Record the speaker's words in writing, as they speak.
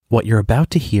What you're about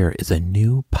to hear is a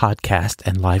new podcast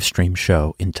and live stream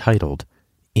show entitled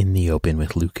In the Open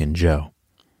with Luke and Joe.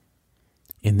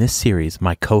 In this series,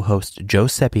 my co-host Joe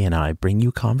Seppi and I bring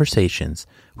you conversations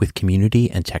with community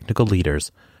and technical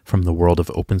leaders from the world of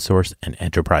open source and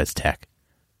enterprise tech.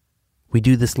 We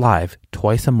do this live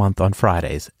twice a month on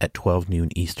Fridays at 12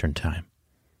 noon Eastern Time.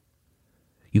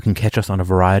 You can catch us on a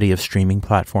variety of streaming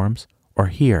platforms or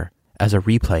hear as a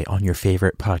replay on your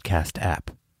favorite podcast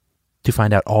app. To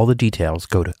find out all the details,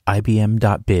 go to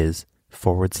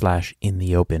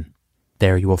ibm.biz/intheopen.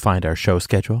 There you will find our show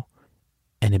schedule,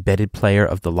 an embedded player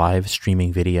of the live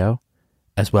streaming video,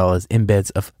 as well as embeds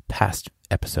of past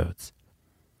episodes.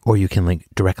 Or you can link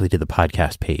directly to the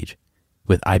podcast page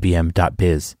with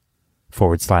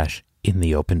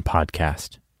ibm.biz/intheopen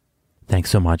podcast. Thanks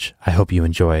so much. I hope you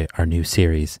enjoy our new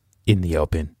series, In the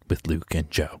Open with Luke and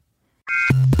Joe.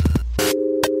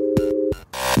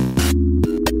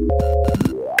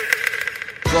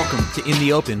 Welcome to In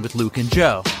the Open with Luke and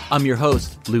Joe. I'm your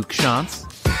host, Luke Shantz.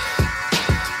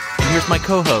 And here's my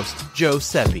co-host, Joe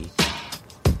Seppi.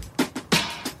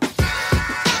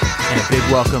 And a big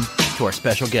welcome to our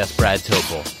special guest, Brad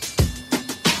Topol.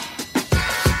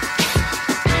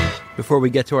 Before we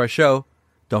get to our show,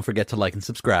 don't forget to like and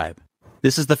subscribe.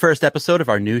 This is the first episode of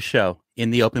our new show,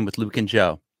 In the Open with Luke and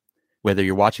Joe. Whether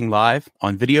you're watching live,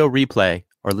 on video replay,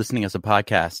 or listening as a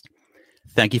podcast,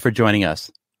 thank you for joining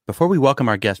us. Before we welcome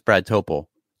our guest, Brad Topol,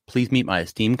 please meet my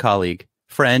esteemed colleague,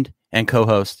 friend, and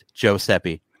co-host, Joe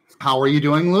Seppi. How are you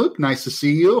doing, Luke? Nice to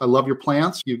see you. I love your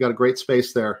plants. You've got a great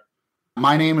space there.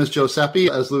 My name is Joe Seppi.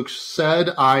 As Luke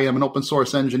said, I am an open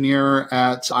source engineer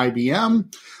at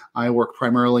IBM. I work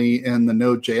primarily in the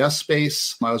Node.js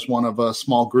space. I was one of a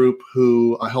small group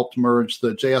who helped merge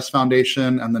the JS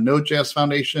Foundation and the Node.js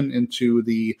Foundation into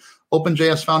the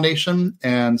OpenJS Foundation.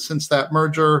 And since that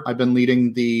merger, I've been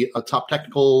leading the top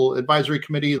technical advisory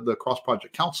committee, the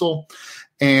cross-project council.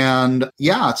 And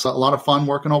yeah, it's a lot of fun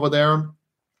working over there.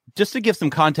 Just to give some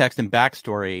context and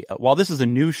backstory, while this is a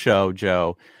new show,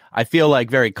 Joe, I feel like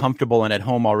very comfortable and at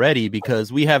home already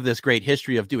because we have this great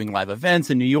history of doing live events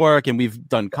in New York and we've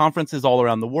done conferences all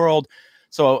around the world.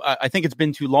 So I think it's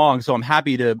been too long. So I'm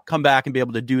happy to come back and be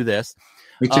able to do this.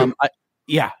 Me too.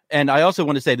 Yeah. And I also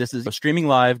want to say this is streaming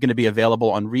live, going to be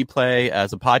available on replay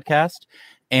as a podcast.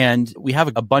 And we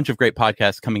have a bunch of great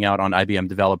podcasts coming out on IBM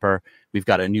Developer. We've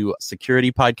got a new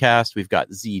security podcast. We've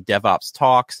got Z DevOps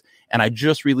Talks. And I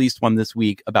just released one this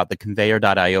week about the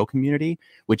Conveyor.io community,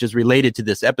 which is related to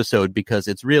this episode because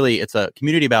it's a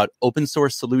community about open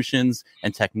source solutions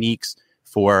and techniques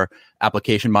for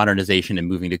application modernization and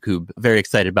moving to Kube. Very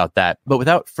excited about that. But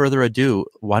without further ado,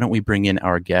 why don't we bring in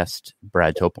our guest,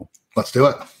 Brad Topol? Let's do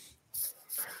it.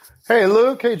 Hey,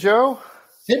 Luke. Hey, Joe.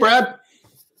 Hey, Brad.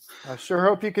 I sure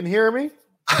hope you can hear me.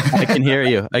 I can hear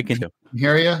you. I can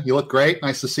hear you. You look great.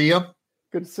 Nice to see you.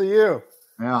 Good to see you.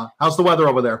 Yeah. How's the weather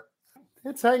over there?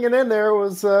 It's hanging in there. It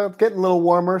was getting a little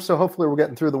warmer, so hopefully we're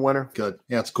getting through the winter. Good.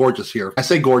 Yeah, it's gorgeous here. I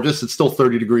say gorgeous. It's still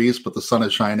 30 degrees, but the sun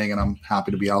is shining, and I'm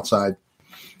happy to be outside.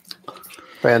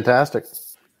 Fantastic.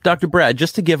 Dr. Brad,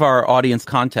 just to give our audience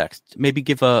context, maybe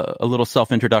give a little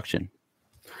self-introduction.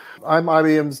 I'm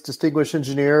IBM's Distinguished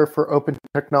Engineer for Open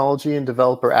Technology and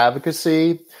Developer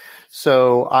Advocacy.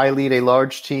 So I lead a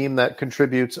large team that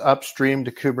contributes upstream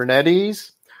to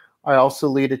Kubernetes. I also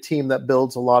lead a team that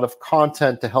builds a lot of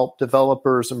content to help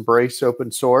developers embrace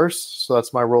open source. So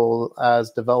that's my role as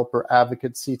Developer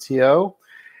Advocate CTO.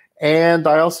 And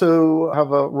I also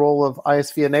have a role of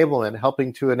ISV enablement,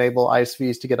 helping to enable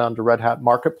ISVs to get onto Red Hat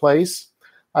Marketplace.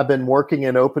 I've been working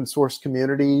in open source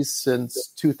communities since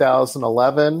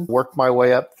 2011, worked my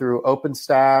way up through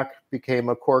OpenStack, became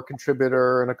a core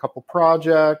contributor in a couple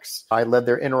projects. I led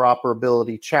their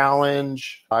interoperability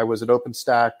challenge. I was an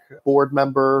OpenStack board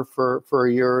member for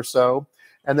a year or so.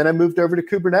 And then I moved over to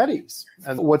Kubernetes.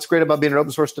 And what's great about being an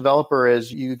open source developer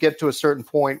is you get to a certain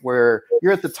point where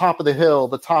you're at the top of the hill,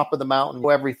 the top of the mountain, know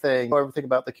everything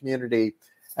about the community.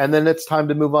 And then it's time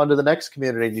to move on to the next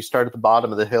community. And you start at the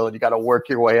bottom of the hill and you got to work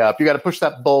your way up. You got to push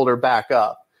that boulder back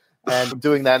up. And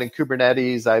doing that in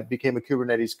Kubernetes, I became a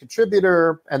Kubernetes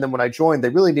contributor. And then when I joined, they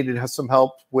really needed some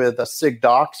help with SIG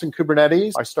docs in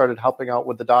Kubernetes. I started helping out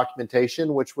with the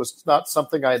documentation, which was not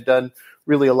something I had done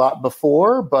really a lot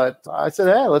before. But I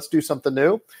said, hey, let's do something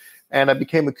new. And I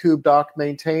became a kubedoc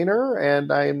maintainer.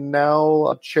 And I am now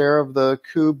a chair of the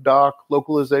kubedoc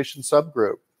localization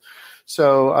subgroup.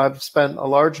 So I've spent a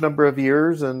large number of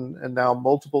years and now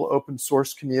multiple open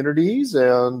source communities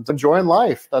and enjoying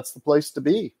life. That's the place to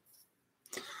be.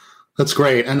 That's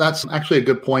great. And that's actually a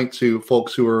good point to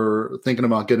folks who are thinking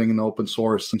about getting into open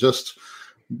source. And just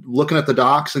looking at the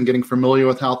docs and getting familiar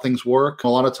with how things work. A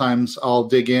lot of times I'll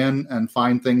dig in and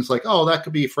find things like, oh, that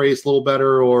could be phrased a little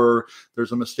better, or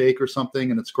there's a mistake or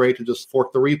something. And it's great to just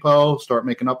fork the repo, start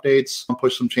making updates, and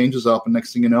push some changes up. And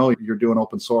next thing you know, you're doing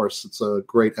open source. It's a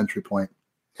great entry point.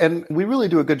 And we really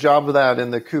do a good job of that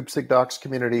in the kubectl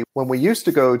community. When we used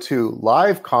to go to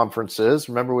live conferences,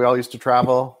 remember we all used to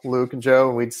travel, Luke and Joe,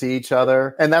 and we'd see each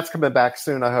other. And that's coming back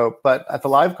soon, I hope. But at the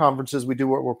live conferences, we do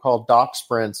what we're called doc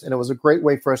sprints. And it was a great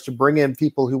way for us to bring in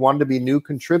people who wanted to be new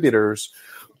contributors,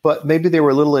 but maybe they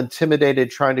were a little intimidated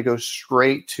trying to go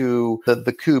straight to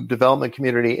the Kube development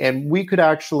community. And we could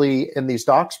actually, in these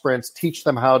doc sprints, teach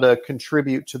them how to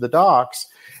contribute to the docs.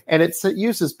 And it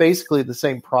uses basically the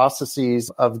same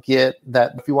processes of Git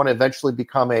that if you want to eventually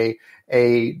become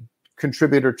a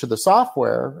contributor to the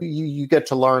software, you get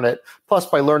to learn it. Plus,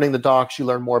 by learning the docs, you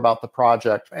learn more about the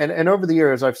project. And over the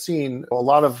years, I've seen a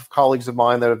lot of colleagues of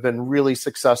mine that have been really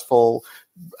successful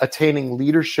attaining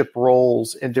leadership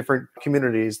roles in different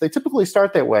communities. They typically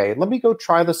start that way. Let me go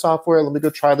try the software. Let me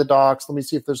go try the docs. Let me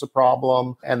see if there's a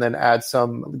problem, and then add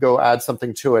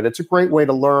something to it. It's a great way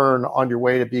to learn on your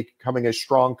way to becoming a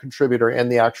strong contributor in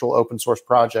the actual open source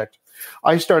project.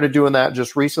 I started doing that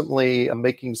just recently,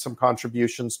 making some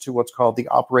contributions to what's called the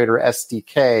Operator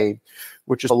SDK,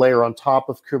 which is a layer on top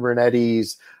of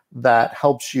Kubernetes that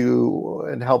helps you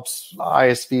and helps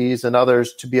ISVs and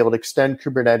others to be able to extend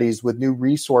Kubernetes with new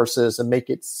resources and make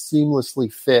it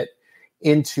seamlessly fit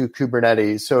into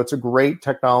Kubernetes. So it's a great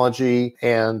technology,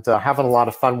 and having a lot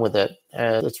of fun with it.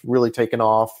 And it's really taken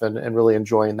off, and really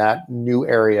enjoying that new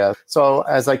area. So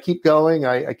as I keep going,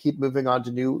 I keep moving on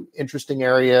to new interesting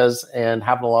areas and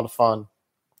having a lot of fun.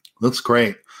 That's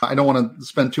great. I don't want to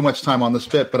spend too much time on this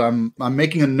bit, but I'm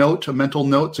making a mental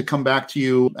note to come back to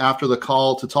you after the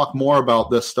call to talk more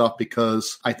about this stuff,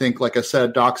 because I think, like I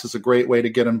said, docs is a great way to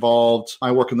get involved.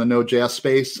 I work in the Node.js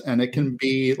space, and it can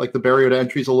be like the barrier to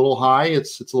entry is a little high.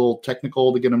 It's a little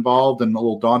technical to get involved and a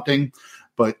little daunting,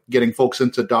 but getting folks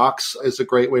into docs is a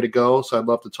great way to go. So I'd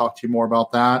love to talk to you more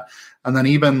about that. And then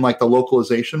even like the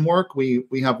localization work, we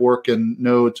have work in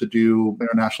Node to do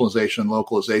internationalization,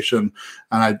 localization.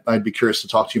 And I'd be curious to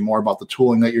talk to you more about the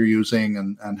tooling that you're using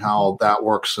and how that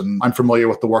works. And I'm familiar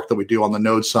with the work that we do on the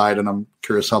Node side, and I'm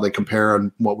curious how they compare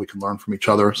and what we can learn from each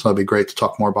other. So it'd be great to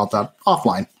talk more about that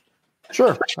offline.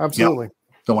 Sure, absolutely.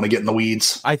 Yeah. Don't want to get in the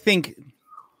weeds. I think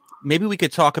maybe we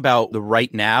could talk about the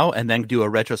right now and then do a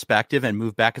retrospective and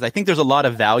move back, because I think there's a lot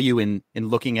of value in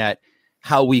looking at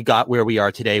how we got where we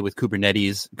are today with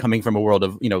Kubernetes, coming from a world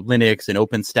of Linux and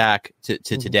OpenStack to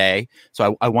today.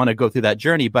 So I want to go through that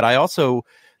journey, but I also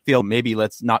feel maybe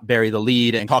let's not bury the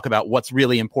lead and talk about what's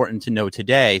really important to know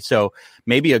today. So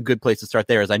maybe a good place to start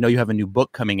there is I know you have a new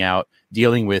book coming out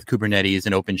dealing with Kubernetes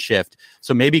and OpenShift.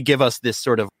 So maybe give us this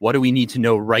sort of what do we need to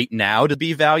know right now to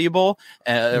be valuable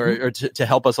or to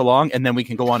help us along, and then we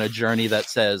can go on a journey that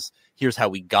says, here's how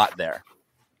we got there.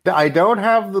 I don't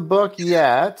have the book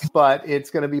yet, but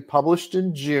it's going to be published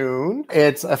in June.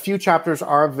 It's a few chapters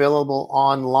are available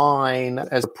online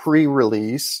as a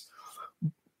pre-release.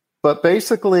 But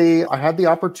basically, I had the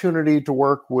opportunity to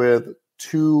work with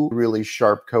two really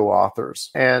sharp co-authors.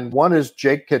 And one is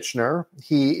Jake Kitchener.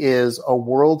 He is a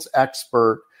world's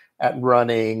expert at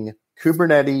running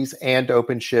Kubernetes and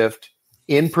OpenShift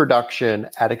in production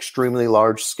at extremely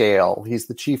large scale. He's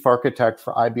the chief architect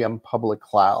for IBM Public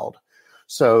Cloud.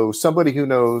 So somebody who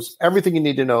knows everything you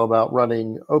need to know about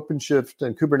running OpenShift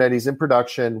and Kubernetes in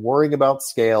production, worrying about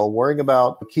scale, worrying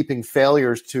about keeping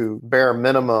failures to bare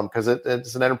minimum, because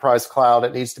it's an enterprise cloud.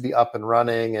 It needs to be up and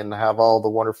running and have all the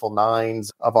wonderful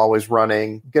nines of always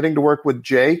running. Getting to work with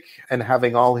Jake and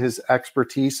having all his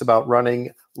expertise about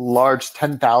running large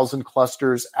 10,000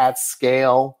 clusters at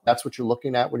scale. That's what you're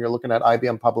looking at when you're looking at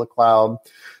IBM Public Cloud.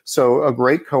 So a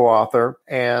great co-author.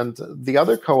 And the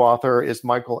other co-author is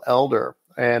Michael Elder.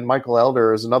 And Michael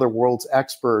Elder is another world's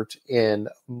expert in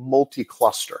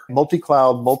multi-cluster,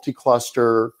 multi-cloud,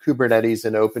 multi-cluster, Kubernetes,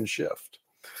 and OpenShift.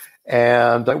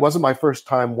 And it wasn't my first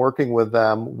time working with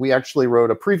them. We actually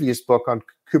wrote a previous book on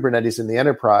Kubernetes in the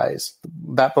enterprise.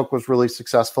 That book was really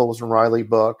successful. It was an O'Reilly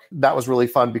book. That was really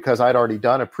fun because I'd already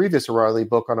done a previous O'Reilly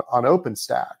book on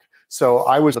OpenStack. So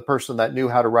I was the person that knew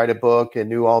how to write a book and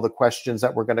knew all the questions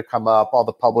that were going to come up, all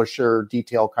the publisher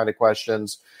detail kind of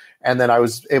questions. And then I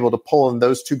was able to pull in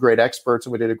those two great experts,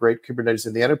 and we did a great Kubernetes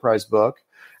in the enterprise book.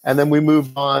 And then we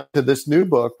moved on to this new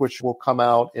book, which will come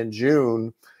out in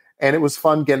June. And it was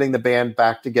fun getting the band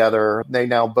back together. They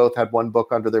now both had one book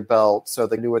under their belt, so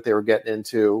they knew what they were getting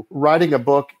into. Writing a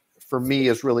book for me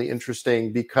is really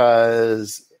interesting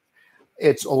because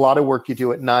it's a lot of work you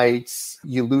do at nights.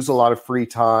 You lose a lot of free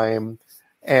time.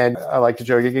 And I like to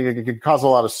joke, it can cause a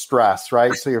lot of stress,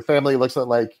 right? So your family looks at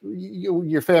like,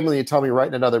 your family, you tell me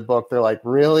writing another book, they're like,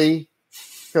 really?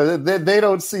 Because they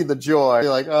don't see the joy.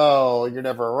 They're like, oh, you're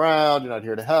never around. You're not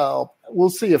here to help. We'll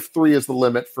see if 3 is the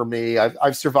limit for me.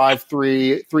 I've survived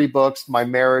three books. My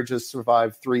marriage has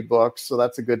survived 3 books. So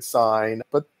that's a good sign.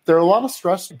 But they're a lot of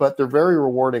stress, but they're very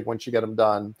rewarding once you get them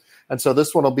done. And so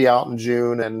this one will be out in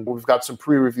June, and we've got some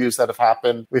pre-reviews that have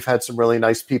happened. We've had some really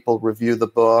nice people review the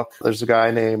book. There's a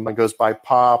guy named, goes by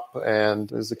Pop,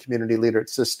 and is a community leader at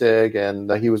SysDig,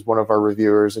 and he was one of our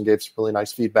reviewers and gave some really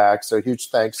nice feedback. So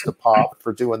huge thanks to Pop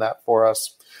for doing that for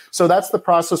us. So that's the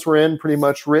process we're in, pretty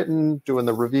much written, doing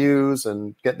the reviews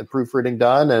and getting the proofreading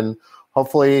done. And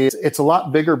hopefully it's a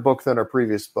lot bigger book than our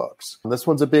previous books. This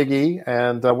one's a biggie,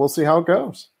 and we'll see how it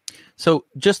goes. So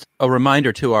just a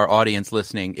reminder to our audience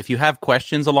listening, if you have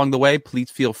questions along the way,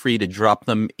 please feel free to drop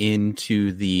them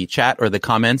into the chat or the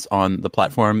comments on the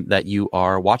platform that you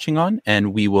are watching on,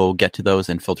 and we will get to those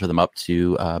and filter them up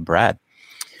to Brad.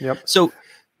 Yep. So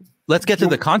let's get to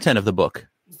the content of the book.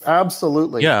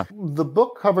 Absolutely. Yeah. The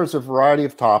book covers a variety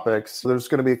of topics. There's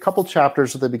going to be a couple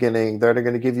chapters at the beginning that are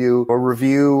going to give you a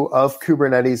review of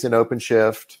Kubernetes and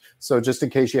OpenShift. So just in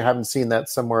case you haven't seen that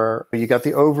somewhere, you got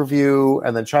the overview,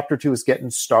 and then chapter 2 is getting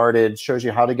started, shows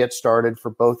you how to get started for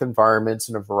both environments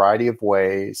in a variety of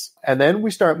ways. And then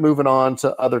we start moving on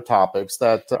to other topics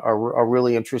that are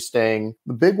really interesting.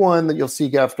 The big one that you'll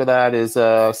see after that is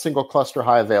single cluster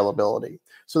high availability.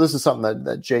 So this is something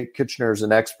that Jake Kitchener is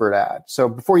an expert at. So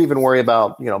before you even worry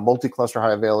about, multi-cluster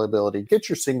high availability, get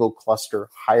your single cluster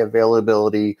high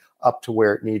availability up to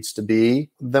where it needs to be.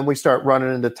 Then we start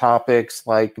running into topics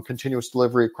like continuous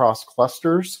delivery across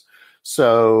clusters.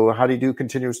 So how do you do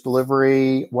continuous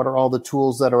delivery? What are all the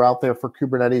tools that are out there for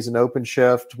Kubernetes and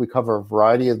OpenShift? We cover a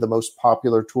variety of the most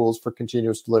popular tools for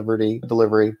continuous delivery.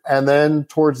 And then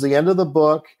towards the end of the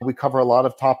book, we cover a lot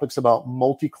of topics about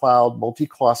multi-cloud,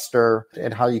 multi-cluster,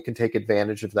 and how you can take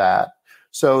advantage of that.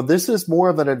 So this is more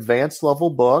of an advanced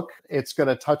level book. It's going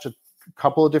to touch a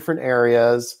couple of different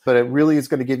areas, but it really is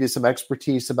going to give you some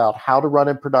expertise about how to run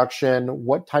in production,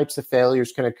 what types of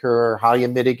failures can occur, how you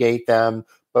mitigate them,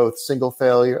 both single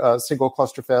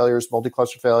cluster failures,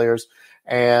 multi-cluster failures,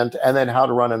 and then how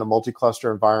to run in a multi-cluster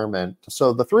environment.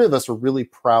 So the 3 of us are really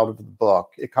proud of the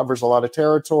book. It covers a lot of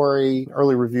territory.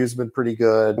 Early reviews have been pretty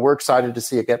good. We're excited to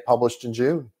see it get published in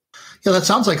June. Yeah, that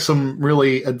sounds like some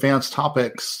really advanced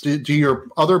topics. Do your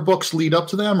other books lead up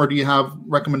to them, or do you have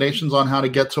recommendations on how to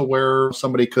get to where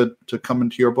somebody could to come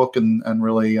into your book and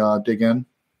really dig in?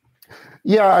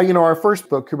 Yeah, our first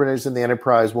book, Kubernetes in the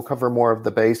Enterprise, will cover more of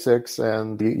the basics,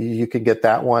 and you can get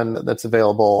that one that's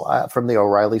available from the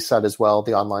O'Reilly site as well,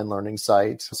 the online learning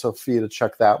site. So feel free to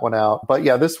check that one out. But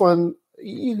yeah, this one,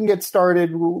 you can get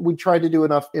started. We tried to do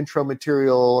enough intro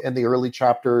material in the early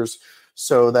chapters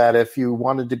so that if you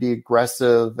wanted to be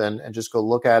aggressive and just go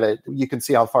look at it, you can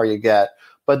see how far you get.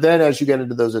 But then as you get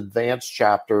into those advanced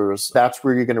chapters, that's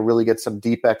where you're going to really get some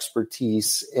deep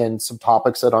expertise in some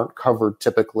topics that aren't covered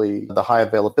typically. The high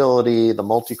availability, the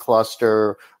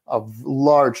multi-cluster, a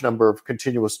large number of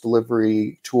continuous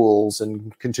delivery tools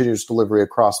and continuous delivery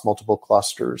across multiple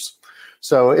clusters.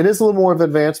 So it is a little more of an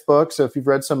advanced book. So if you've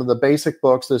read some of the basic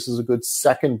books, this is a good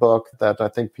second book that I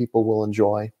think people will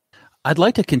enjoy. I'd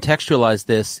like to contextualize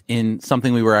this in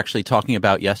something we were actually talking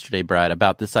about yesterday, Brad,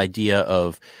 about this idea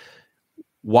of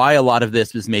why a lot of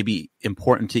this is maybe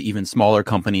important to even smaller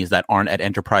companies that aren't at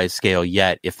enterprise scale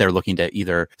yet, if they're looking to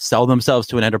either sell themselves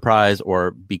to an enterprise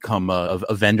or become a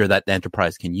vendor that the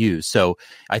enterprise can use. So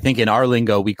I think in our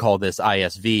lingo, we call this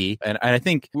ISV. And I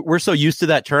think we're so used to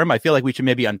that term, I feel like we should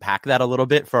maybe unpack that a little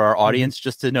bit for our audience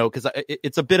just to know, because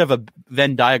it's a bit of a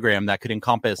Venn diagram that could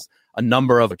encompass a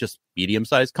number of just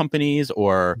medium-sized companies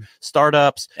or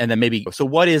startups. And then maybe, so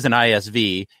what is an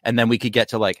ISV? And then we could get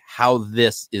to like how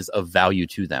this is of value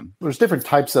to them. There's different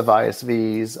types of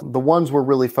ISVs. The ones we're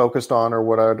really focused on are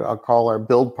what I'll call our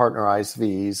build partner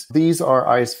ISVs. These are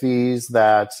ISVs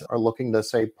that are looking to,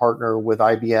 say, partner with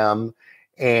IBM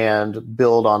and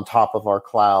build on top of our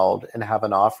cloud and have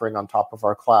an offering on top of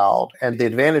our cloud. And the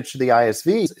advantage to the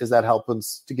ISVs is that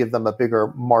helps to give them a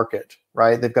bigger market,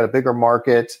 right? They've got a bigger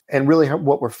market. And really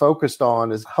what we're focused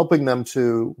on is helping them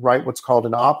to write what's called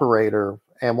an operator.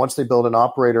 And once they build an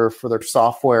operator for their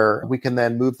software, we can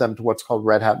then move them to what's called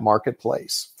Red Hat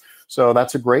Marketplace. So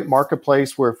that's a great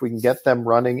marketplace where if we can get them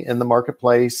running in the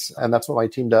marketplace, and that's what my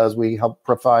team does, we help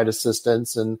provide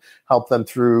assistance and help them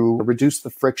through reduce the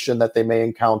friction that they may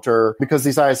encounter, because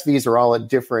these ISVs are all at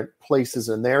different places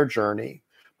in their journey.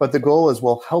 But the goal is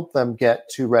we'll help them get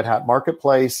to Red Hat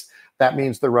Marketplace. That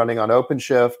means they're running on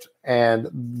OpenShift. And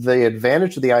the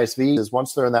advantage of the ISV is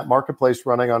once they're in that marketplace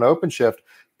running on OpenShift,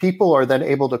 people are then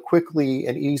able to quickly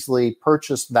and easily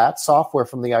purchase that software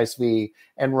from the ISV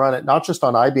and run it not just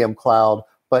on IBM Cloud,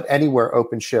 but anywhere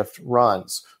OpenShift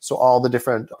runs. So all the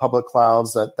different public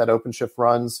clouds that OpenShift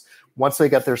runs, once they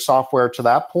get their software to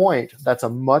that point, that's a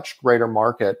much greater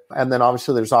market. And then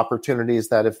obviously there's opportunities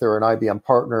that if they're an IBM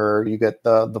partner, you get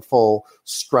the full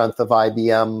strength of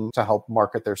IBM to help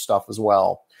market their stuff as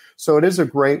well. So it is a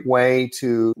great way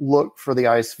to look for the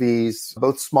ISVs,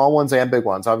 both small ones and big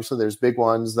ones. Obviously, there's big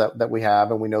ones that we have,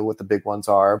 and we know what the big ones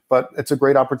are. But it's a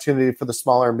great opportunity for the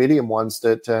smaller and medium ones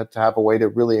to have a way to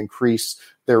really increase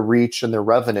their reach and their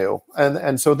revenue.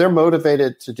 And so they're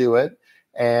motivated to do it.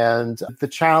 And the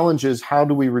challenge is, how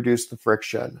do we reduce the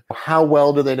friction? How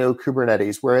well do they know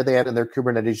Kubernetes? Where are they at in their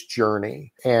Kubernetes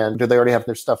journey? And do they already have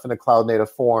their stuff in a cloud native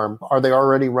form? Are they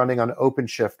already running on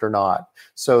OpenShift or not?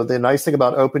 So the nice thing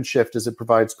about OpenShift is it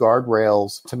provides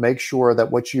guardrails to make sure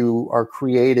that what you are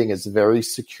creating is very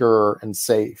secure and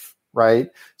safe, right?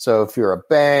 So if you're a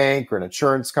bank or an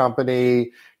insurance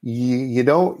company, you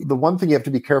don't, the one thing you have to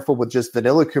be careful with just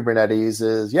vanilla Kubernetes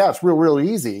is, yeah, it's real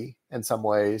easy in some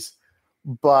ways,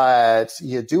 but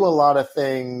you do a lot of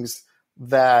things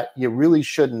that you really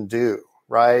shouldn't do,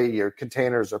 right? Your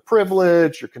containers are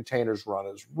privileged, your containers run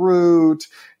as root,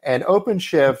 and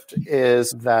OpenShift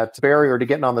is that barrier to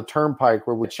getting on the turnpike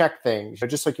where we check things.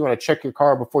 Just like you want to check your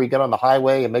car before you get on the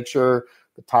highway and make sure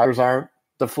the tires aren't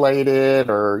deflated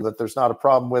or that there's not a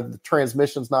problem with the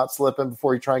transmission's not slipping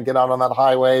before you try and get out on that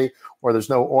highway, or there's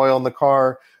no oil in the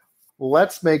car.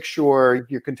 Let's make sure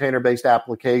your container-based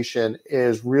application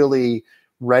is really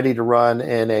ready to run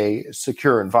in a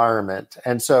secure environment.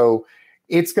 And so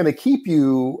it's going to keep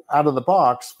you out of the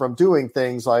box from doing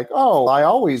things like, oh, I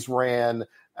always ran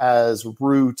as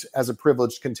root as a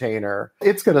privileged container.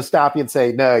 It's going to stop you and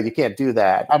say, no, you can't do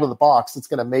that. Out of the box, it's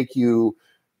going to make you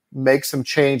make some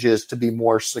changes to be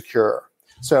more secure.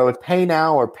 So it's pay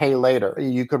now or pay later.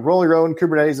 You could roll your own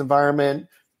Kubernetes environment,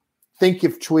 think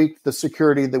you've tweaked the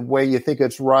security the way you think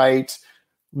it's right,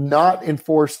 not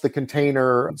enforce the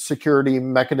container security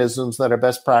mechanisms that are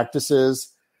best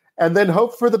practices, and then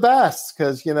hope for the best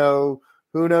because,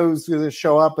 who knows who's going to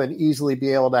show up and easily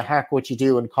be able to hack what you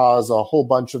do and cause a whole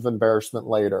bunch of embarrassment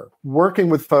later. Working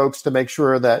with folks to make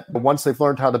sure that once they've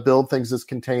learned how to build things as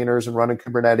containers and run in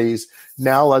Kubernetes,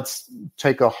 now let's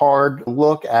take a hard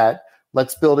look at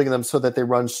let's building them so that they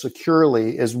run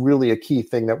securely is really a key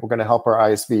thing that we're going to help our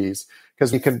ISVs.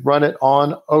 Because you can run it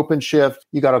on OpenShift.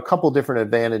 You got a couple different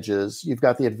advantages. You've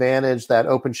got the advantage that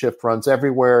OpenShift runs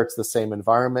everywhere. It's the same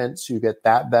environment, so you get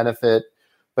that benefit.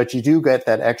 But you do get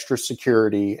that extra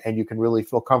security, and you can really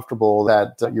feel comfortable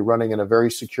that you're running in a very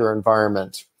secure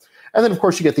environment. And then, of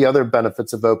course, you get the other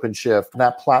benefits of OpenShift.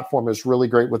 That platform is really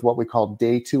great with what we call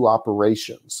day two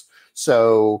operations.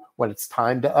 So when it's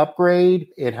time to upgrade,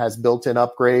 it has built-in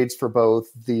upgrades for both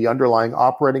the underlying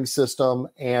operating system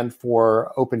and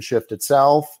for OpenShift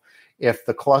itself. If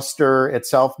the cluster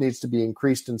itself needs to be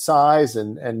increased in size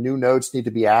and new nodes need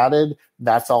to be added,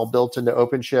 that's all built into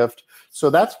OpenShift. So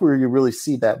that's where you really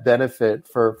see that benefit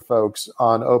for folks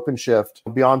on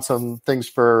OpenShift. Beyond some things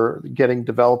for getting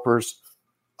developers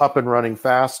up and running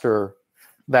faster,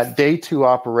 that day two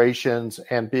operations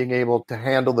and being able to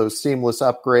handle those seamless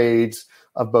upgrades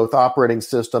of both operating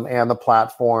system and the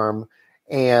platform,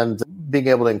 and being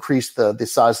able to increase the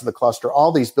size of the cluster,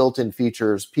 all these built-in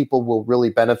features people will really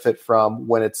benefit from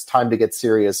when it's time to get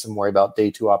serious and worry about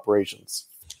day two operations.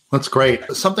 That's great.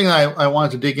 Something I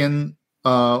wanted to dig in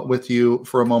with you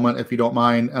for a moment, if you don't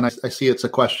mind. And I see it's a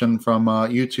question from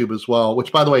YouTube as well,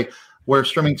 which, by the way, we're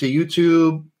streaming to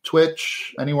YouTube,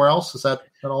 Twitch, anywhere else? Is that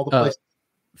all the places?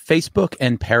 Facebook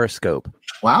and Periscope.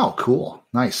 Wow, cool.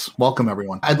 Nice. Welcome,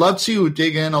 everyone. I'd love to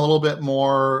dig in a little bit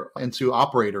more into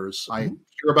operators. I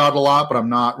hear about it a lot, but I'm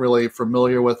not really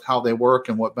familiar with how they work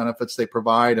and what benefits they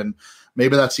provide. And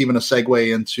maybe that's even a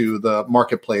segue into the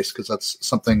marketplace, because that's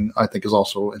something I think is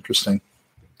also interesting.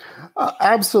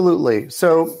 Absolutely.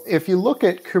 So if you look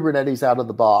at Kubernetes out of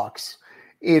the box,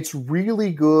 it's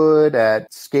really good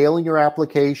at scaling your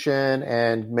application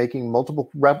and making multiple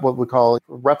what we call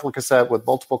replica set with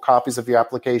multiple copies of your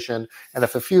application. And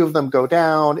if a few of them go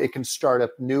down, it can start up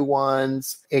new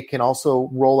ones. It can also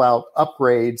roll out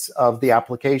upgrades of the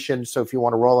application. So if you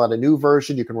want to roll out a new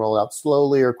version, you can roll it out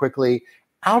slowly or quickly.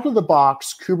 Out of the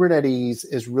box, Kubernetes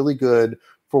is really good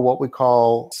for what we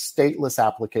call stateless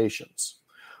applications.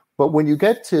 But when you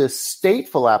get to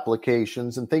stateful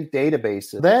applications and think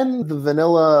databases, then the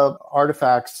vanilla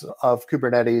artifacts of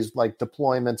Kubernetes, like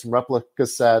deployments and replica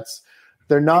sets,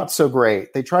 they're not so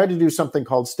great. They tried to do something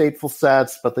called stateful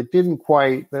sets, but they didn't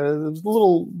quite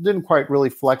really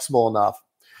flexible enough.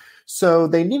 So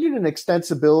they needed an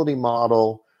extensibility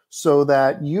model so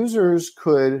that users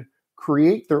could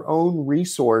create their own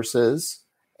resources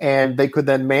and they could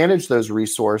then manage those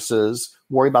resources,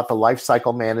 worry about the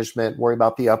lifecycle management, worry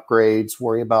about the upgrades,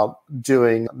 worry about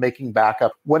making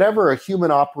backup, whatever a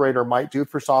human operator might do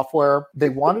for software. They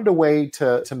wanted a way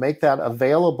to make that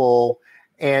available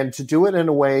and to do it in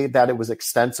a way that it was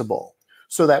extensible,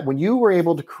 so that when you were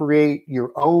able to create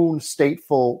your own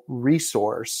stateful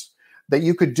resource, that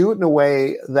you could do it in a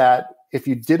way that if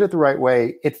you did it the right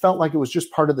way, it felt like it was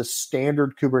just part of the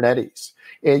standard Kubernetes.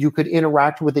 And you could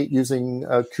interact with it using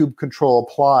kubectl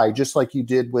apply, just like you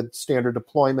did with standard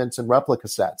deployments and replica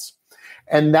sets.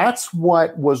 And that's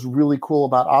what was really cool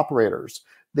about operators.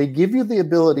 They give you the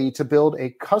ability to build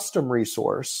a custom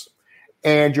resource,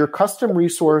 and your custom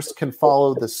resource can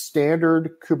follow the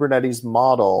standard Kubernetes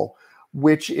model,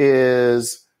 which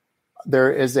is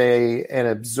there is an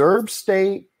observed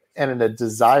state and a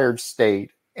desired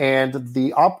state. And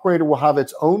the operator will have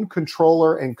its own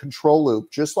controller and control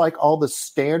loop, just like all the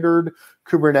standard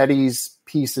Kubernetes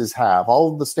pieces have.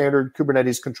 All of the standard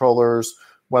Kubernetes controllers,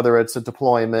 whether it's a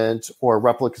deployment or a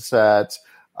replica set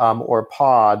or a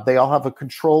pod, they all have a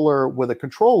controller with a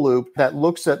control loop that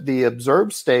looks at the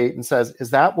observed state and says, is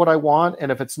that what I want?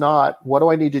 And if it's not, what do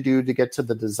I need to do to get to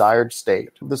the desired state?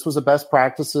 This was a best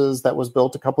practices that was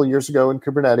built a couple of years ago in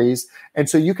Kubernetes. And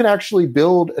so you can actually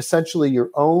build essentially your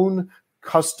own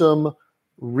custom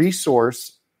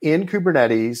resource in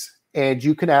Kubernetes, and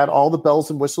you can add all the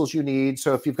bells and whistles you need.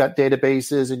 So if you've got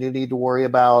databases and you need to worry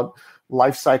about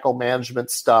lifecycle management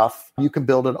stuff, you can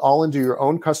build it all into your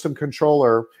own custom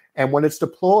controller. And when it's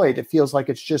deployed, it feels like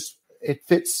it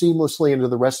fits seamlessly into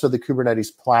the rest of the Kubernetes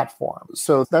platform.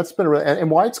 So that's been, and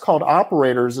why it's called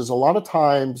operators is a lot of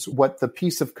times what the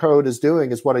piece of code is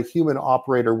doing is what a human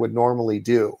operator would normally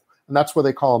do. And that's why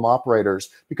they call them operators,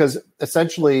 because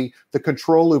essentially the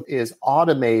control loop is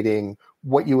automating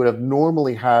what you would have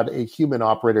normally had a human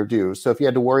operator do. So if you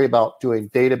had to worry about doing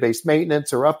database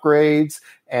maintenance or upgrades,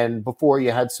 and before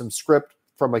you had some script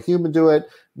from a human do it,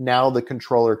 now the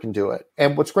controller can do it.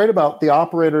 And what's great about the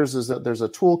operators is that there's a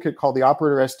toolkit called the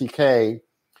Operator SDK,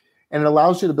 and it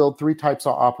allows you to build 3 types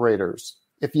of operators.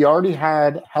 If you already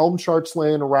had Helm charts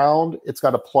laying around, it's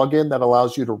got a plugin that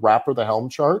allows you to wrapper the Helm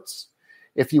charts.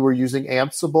 If you were using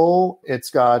Ansible, it's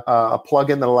got a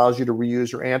plugin that allows you to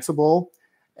reuse your Ansible.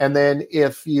 And then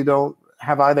if you don't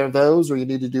have either of those, or you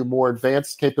need to do more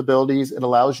advanced capabilities, it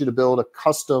allows you to build a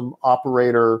custom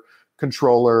operator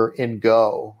controller in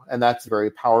Go. And that's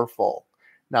very powerful.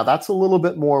 Now, that's a little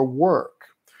bit more work,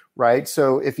 right?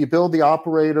 So if you build the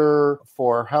operator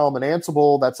for Helm and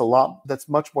Ansible, that's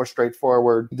much more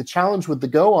straightforward. The challenge with the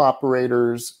Go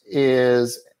operators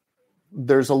is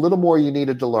there's a little more you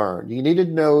needed to learn. You needed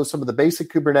to know some of the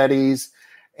basic Kubernetes,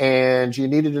 and you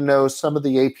needed to know some of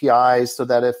the APIs so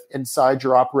that if inside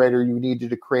your operator you needed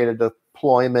to create a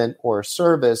deployment or a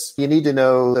service, you need to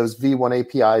know those V1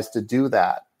 APIs to do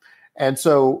that. And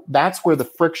so that's where the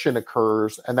friction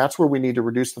occurs, and that's where we need to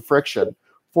reduce the friction.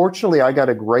 Fortunately, I got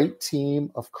a great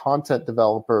team of content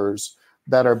developers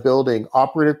that are building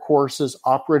operator courses,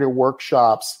 operator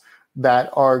workshops that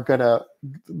are going to,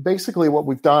 basically what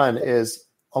we've done is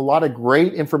a lot of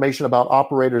great information about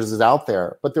operators is out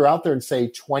there, but they're out there in, say,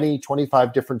 20,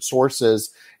 25 different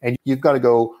sources, and you've got to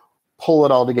go pull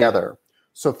it all together.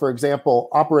 So, for example,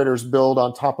 operators build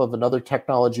on top of another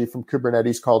technology from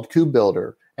Kubernetes called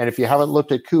KubeBuilder. And if you haven't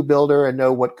looked at KubeBuilder and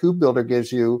know what KubeBuilder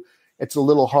gives you, it's a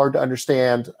little hard to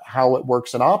understand how it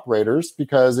works in operators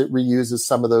because it reuses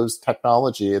some of those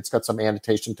technology. It's got some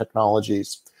annotation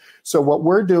technologies. So what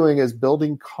we're doing is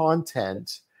building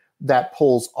content that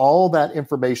pulls all that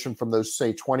information from those,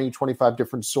 say, 20, 25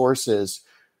 different sources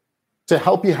to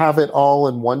help you have it all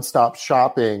in one-stop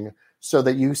shopping so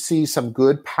that you see some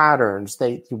good patterns,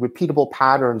 repeatable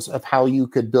patterns of how you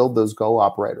could build those Go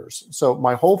operators. So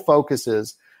my whole focus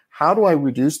is, how do I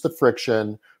reduce the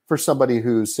friction for somebody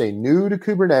who's, say, new to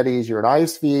Kubernetes? You're an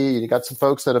ISV, you got some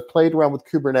folks that have played around with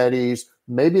Kubernetes.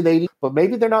 Maybe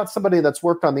they're not somebody that's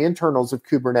worked on the internals of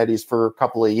Kubernetes for a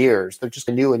couple of years. They're just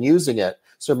new and using it.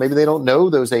 So maybe they don't know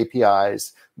those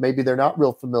APIs. Maybe they're not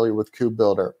real familiar with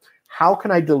KubeBuilder. How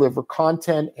can I deliver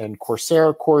content and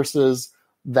Coursera courses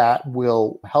that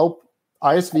will help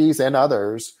ISVs and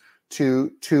others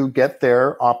to get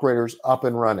their operators up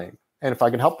and running? And if I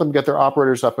can help them get their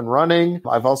operators up and running,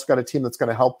 I've also got a team that's going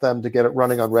to help them to get it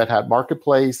running on Red Hat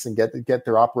Marketplace and get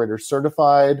their operators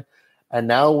certified. And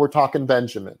now we're talking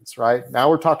Benjamins, right? Now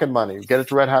we're talking money. Get it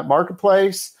to Red Hat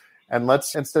Marketplace, And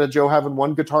instead of Joe having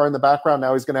one guitar in the background,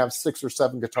 now he's going to have 6 or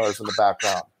 7 guitars in the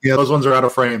background. Yeah, those ones are out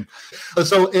of frame.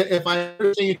 So if I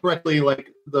understand you correctly,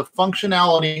 like the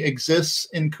functionality exists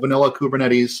in vanilla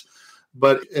Kubernetes,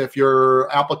 but if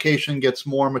your application gets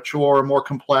more mature, more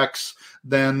complex,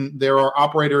 then there are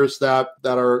operators that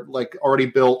are like already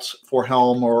built for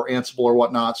Helm or Ansible or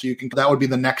whatnot. So that would be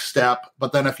the next step.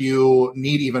 But then if you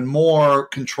need even more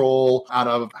control out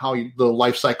of the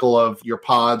life cycle of your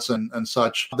pods and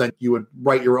such, then you would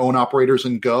write your own operators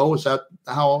in Go. Is that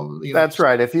how? That's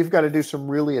right. If you've got to do some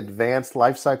really advanced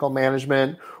lifecycle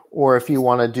management, or if you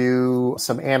want to do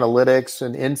some analytics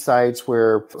and insights,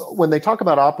 where when they talk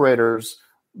about operators,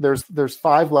 there's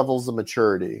 5 levels of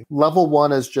maturity. Level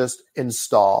 1 is just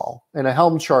install, and a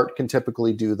Helm chart can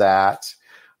typically do that.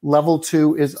 Level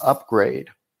 2 is upgrade.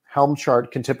 Helm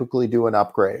chart can typically do an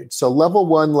upgrade. So level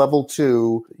 1, level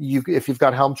 2, if you've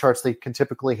got Helm charts, they can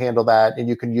typically handle that, and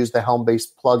you can use the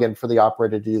Helm-based plugin for the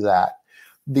operator to do that.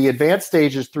 The advanced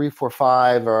stages 3, 4,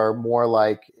 5 are more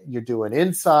like you're doing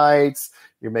insights,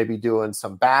 you're maybe doing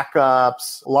some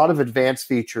backups, a lot of advanced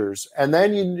features. And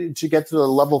then to get to the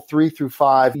level 3 through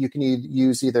 5, you can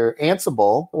use either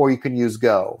Ansible or you can use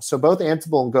Go. So both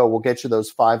Ansible and Go will get you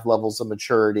those 5 levels of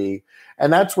maturity.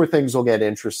 And that's where things will get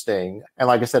interesting. And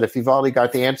like I said, if you've already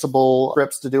got the Ansible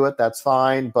scripts to do it, that's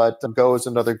fine. But Go is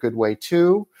another good way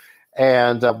too.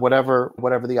 And whatever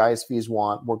the ISVs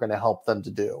want, we're going to help them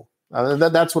to do.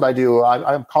 That's what I do.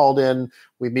 I'm called in.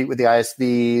 We meet with the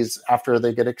ISVs after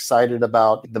they get excited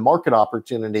about the market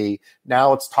opportunity.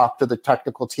 Now it's talk to the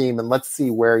technical team and let's see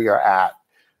where you're at.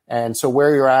 And so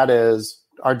where you're at is,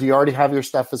 do you already have your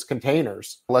stuff as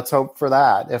containers? Let's hope for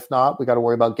that. If not, we got to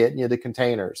worry about getting you the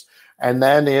containers. And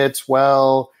then it's,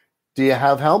 well, do you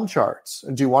have Helm charts?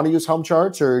 Do you want to use Helm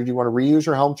charts or do you want to reuse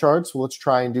your Helm charts? Well, let's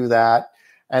try and do that.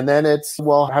 And then it's,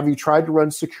 well, have you tried to run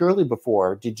securely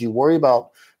before? Did you worry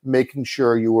about making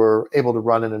sure you were able to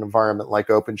run in an environment like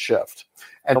OpenShift?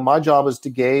 And my job is to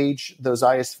gauge those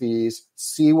ISVs,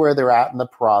 see where they're at in the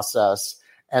process,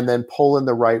 and then pull in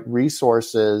the right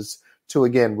resources to,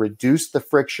 again, reduce the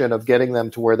friction of getting them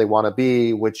to where they want to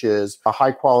be, which is a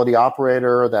high-quality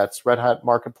operator that's Red Hat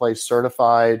Marketplace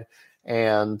certified,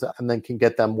 and then can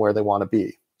get them where they want to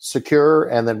be. Secure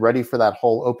and then ready for that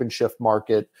whole OpenShift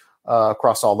market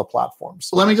across all the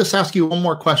platforms. Let me just ask you one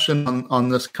more question on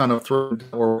this kind of thread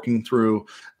that we're working through.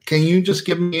 Can you just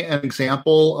give me an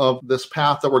example of this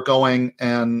path that we're going?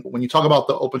 And when you talk about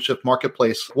the OpenShift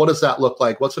marketplace, what does that look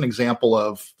like? What's an example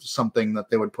of something that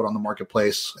they would put on the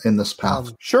marketplace in this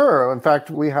path? Sure. In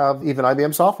fact, we have even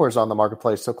IBM softwares on the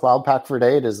marketplace. So Cloud Pak for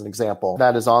Data is an example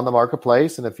that is on the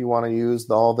marketplace. And if you want to use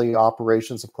all the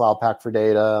operations of Cloud Pak for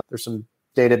Data, there's some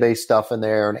database stuff in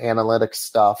there and analytics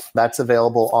stuff that's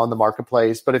available on the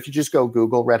marketplace. But if you just go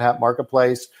Google Red Hat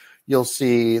Marketplace, you'll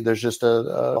see there's just a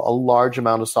large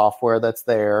amount of software that's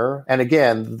there. And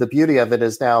again, the beauty of it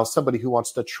is now somebody who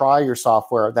wants to try your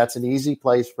software, that's an easy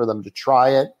place for them to try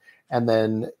it and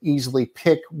then easily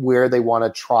pick where they want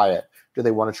to try it. Do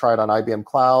they want to try it on IBM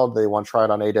Cloud? Do they want to try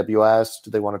it on AWS?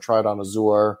 Do they want to try it on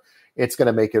Azure? It's going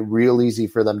to make it real easy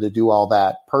for them to do all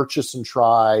that, purchase and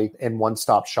try in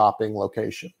one-stop shopping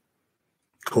location.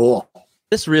 Cool.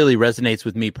 This really resonates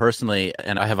with me personally,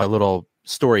 and I have a little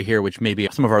story here, which maybe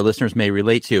some of our listeners may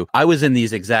relate to. I was in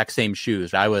these exact same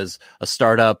shoes. I was a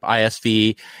startup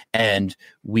ISV, and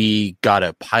we got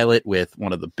a pilot with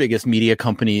one of the biggest media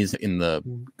companies in the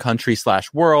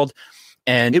country/world.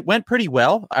 And it went pretty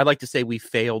well. I'd like to say we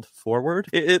failed forward.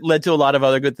 It led to a lot of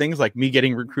other good things, like me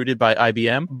getting recruited by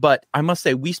IBM. But I must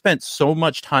say, we spent so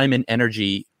much time and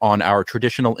energy on our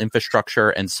traditional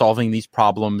infrastructure and solving these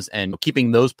problems and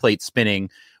keeping those plates spinning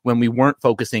when we weren't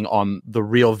focusing on the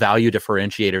real value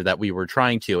differentiator that we were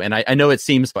trying to. And I know it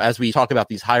seems, as we talk about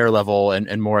these higher level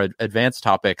and more advanced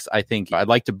topics, I think I'd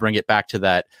like to bring it back to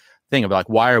that thing of like,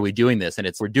 why are we doing this? And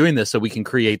we're doing this so we can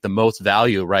create the most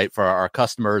value, right, for our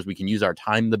customers. We can use our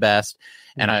time the best.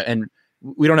 And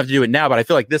we don't have to do it now, but I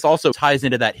feel like this also ties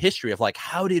into that history of like,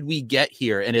 how did we get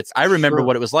here? And I remember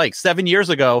what it was like 7 years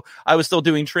ago. I was still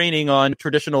doing training on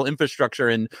traditional infrastructure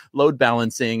and load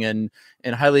balancing and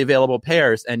highly available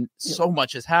pairs. And so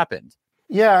much has happened.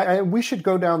 Yeah, and we should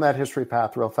go down that history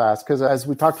path real fast, because as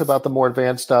we talked about the more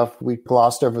advanced stuff, we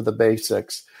glossed over the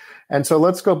basics. And so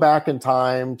let's go back in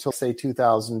time to, say,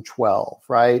 2012,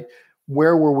 right?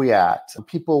 Where were we at?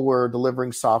 People were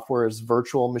delivering software as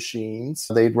virtual machines.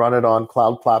 They'd run it on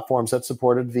cloud platforms that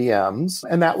supported VMs,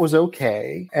 and that was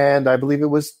okay. And I believe it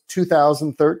was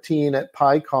 2013 at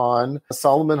PyCon,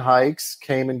 Solomon Hykes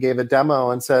came and gave a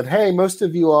demo and said, hey, most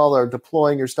of you all are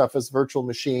deploying your stuff as virtual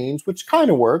machines, which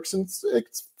kind of works, and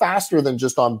it's faster than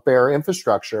just on bare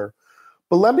infrastructure.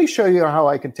 But let me show you how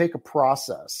I can take a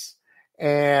process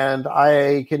and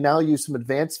I can now use some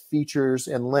advanced features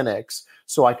in Linux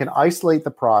so I can isolate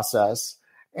the process.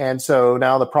 And so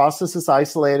now the process is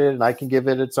isolated and I can give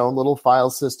it its own little file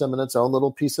system and its own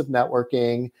little piece of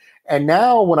networking. And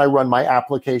now when I run my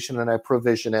application and I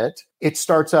provision it, it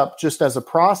starts up just as a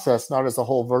process, not as a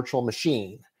whole virtual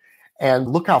machine. And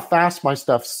look how fast my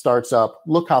stuff starts up.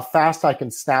 Look how fast I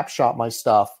can snapshot my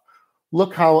stuff.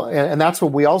 Look how, and that's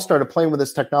when we all started playing with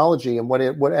this technology. And what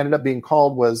ended up being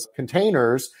called was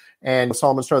containers. And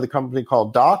Solomon started the company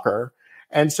called Docker.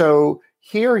 And so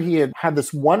here he had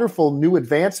this wonderful new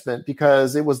advancement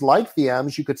because it was like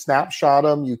VMs. You could snapshot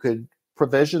them, you could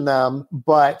provision them,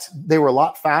 but they were a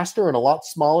lot faster and a lot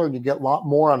smaller, and you get a lot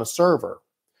more on a server.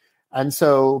 And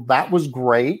so that was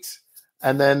great.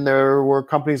 And then there were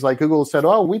companies like Google who said,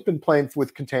 oh, we've been playing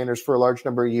with containers for a large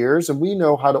number of years, and we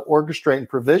know how to orchestrate and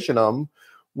provision them.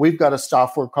 We've got a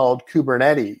software called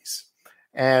Kubernetes.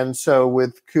 And so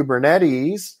with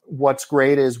Kubernetes, what's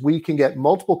great is we can get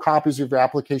multiple copies of your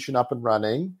application up and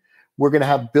running. We're going to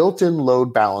have built-in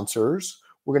load balancers.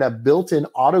 We're going to have built-in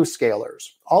autoscalers.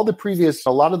 A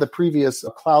lot of the previous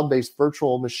cloud-based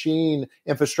virtual machine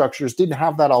infrastructures didn't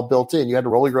have that all built in. You had to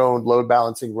roll your own load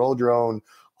balancing, roll your own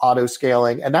auto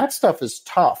scaling, and that stuff is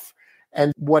tough.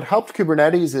 And what helped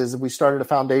Kubernetes is we started a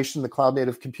foundation, the Cloud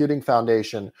Native Computing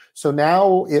Foundation. So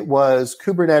now it was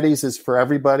Kubernetes is for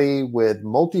everybody with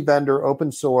multi-vendor,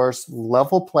 open source,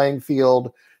 level playing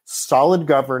field, solid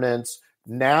governance.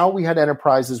 Now we had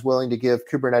enterprises willing to give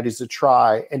Kubernetes a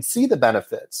try and see the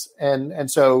benefits.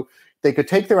 And so they could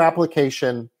take their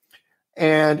application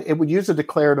and it would use a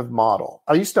declarative model.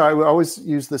 I would always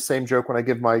use the same joke when I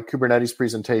give my Kubernetes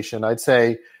presentation. I'd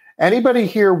say, anybody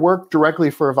here work directly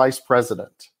for a vice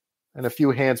president? And a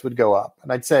few hands would go up.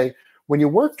 And I'd say, when you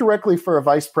work directly for a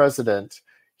vice president,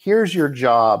 here's your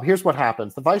job. Here's what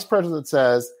happens. The vice president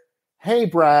says, hey,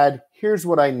 Brad, here's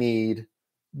what I need.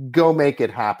 Go make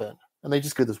it happen. And they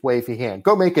just do this wavy hand.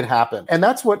 Go make it happen. And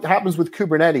that's what happens with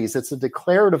Kubernetes. It's a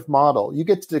declarative model. You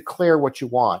get to declare what you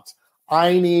want.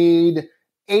 I need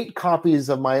 8 copies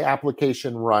of my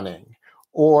application running.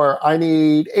 Or I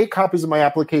need 8 copies of my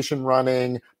application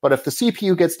running, but if the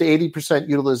CPU gets to 80%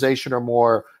 utilization or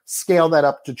more, scale that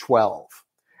up to 12.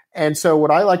 And so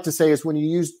what I like to say is when you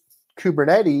use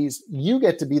Kubernetes, you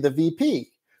get to be the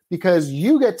VP because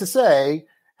you get to say,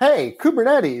 hey,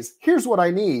 Kubernetes, here's what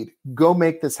I need. Go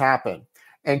make this happen.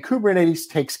 And Kubernetes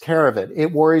takes care of it.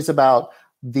 It worries about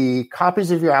the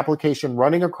copies of your application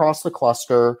running across the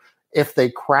cluster. If they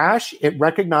crash, it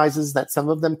recognizes that some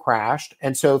of them crashed.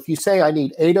 And so if you say, I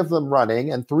need 8 of them running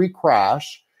and 3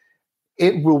 crash,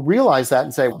 it will realize that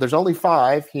and say, well, there's only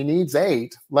 5. He needs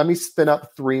 8. Let me spin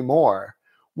up 3 more,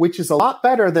 which is a lot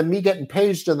better than me getting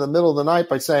paged in the middle of the night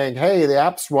by saying, hey, the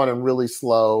app's running really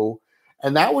slow.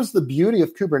 And that was the beauty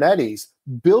of Kubernetes,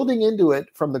 building into it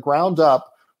from the ground up.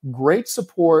 Great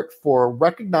support for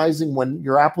recognizing when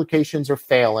your applications are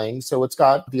failing. So it's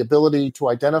got the ability to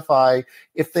identify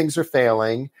if things are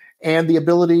failing and the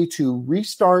ability to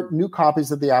restart new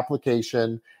copies of the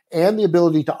application and the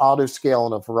ability to auto scale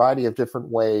in a variety of different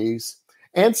ways.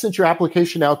 And since your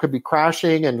application now could be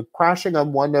crashing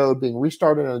on one node, being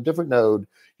restarted on a different node,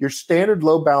 your standard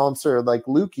load balancer like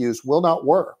Luke used will not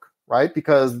work. Right?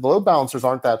 Because the load balancers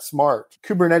aren't that smart.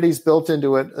 Kubernetes built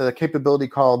into it a capability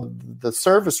called the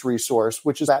service resource,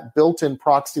 which is that built-in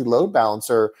proxy load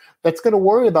balancer that's going to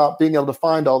worry about being able to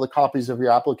find all the copies of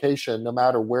your application no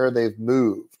matter where they've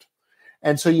moved.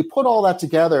 And so you put all that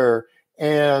together,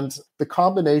 and the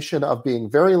combination of being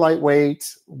very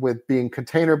lightweight with being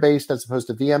container-based as opposed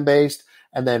to VM-based,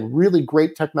 and then really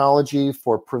great technology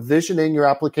for provisioning your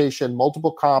application,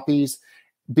 multiple copies,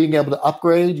 being able to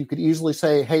upgrade. You could easily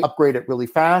say, hey, upgrade it really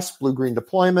fast, blue-green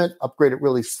deployment, upgrade it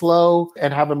really slow,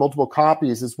 and having multiple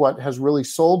copies is what has really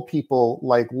sold people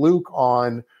like Luke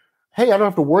on, hey, I don't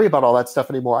have to worry about all that stuff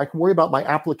anymore. I can worry about my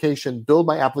application, build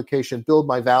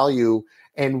my value,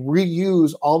 and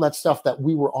reuse all that stuff that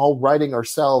we were all writing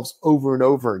ourselves over and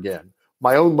over again.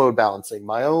 My own load balancing,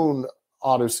 my own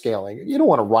auto scaling. You don't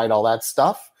want to write all that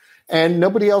stuff. And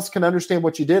nobody else can understand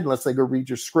what you did unless they go read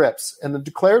your scripts. And the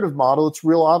declarative model, it's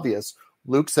real obvious.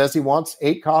 Luke says he wants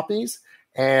 8 copies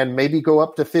and maybe go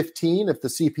up to 15 if the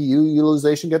CPU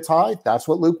utilization gets high. That's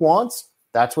what Luke wants.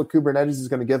 That's what Kubernetes is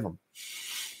going to give him.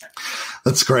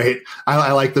 That's great.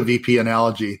 I like the VP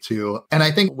analogy too. And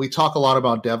I think we talk a lot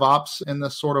about DevOps in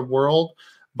this sort of world.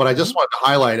 But I just wanted to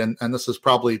highlight, and this is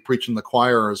probably preaching the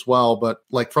choir as well, but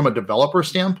like from a developer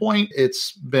standpoint,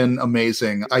 it's been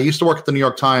amazing. I used to work at the New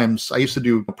York Times. I used to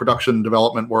do production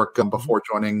development work before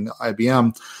joining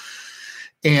IBM.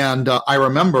 And I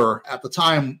remember at the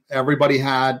time, everybody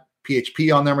had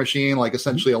PHP on their machine, like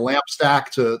essentially a LAMP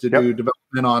stack to do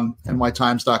development on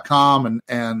nytimes.com.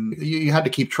 And you had to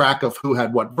keep track of who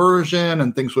had what version,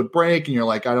 and things would break. And you're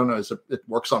like, I don't know, it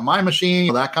works on my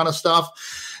machine, that kind of stuff.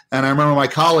 And I remember my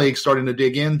colleagues starting to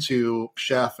dig into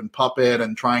Chef and Puppet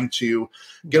and trying to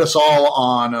get us all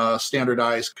on a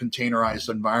standardized, containerized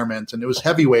environment. And it was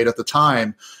heavyweight at the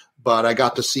time, but I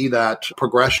got to see that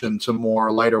progression to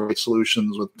more lighter weight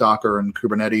solutions with Docker and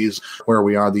Kubernetes, where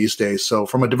we are these days. So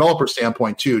from a developer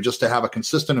standpoint too, just to have a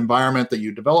consistent environment that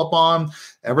you develop on,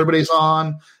 everybody's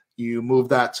on, you move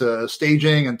that to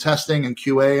staging and testing and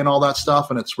QA and all that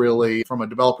stuff. And it's really, from a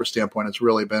developer standpoint, it's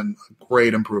really been a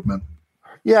great improvement.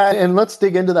 Yeah, and let's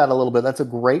dig into that a little bit. That's a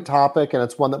great topic, and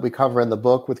it's one that we cover in the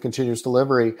book with continuous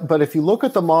delivery. But if you look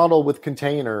at the model with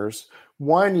containers,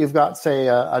 one, you've got, say,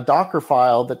 a Docker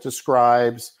file that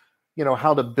describes,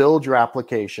 how to build your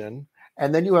application.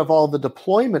 And then you have all the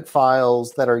deployment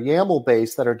files that are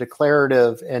YAML-based, that are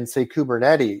declarative in, say,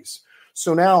 Kubernetes.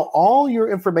 So now all your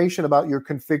information about your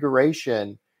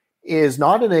configuration is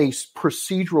not in a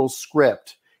procedural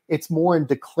script. It's more in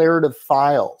declarative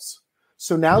files.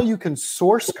 So now you can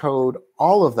source code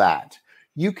all of that.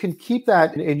 You can keep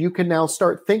that, and you can now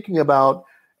start thinking about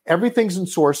everything's in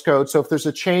source code. So if there's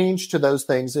a change to those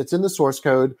things, it's in the source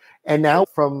code. And now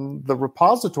from the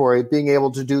repository, being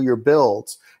able to do your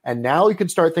builds. And now you can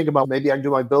start thinking about, maybe I can do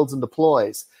my builds and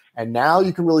deploys. And now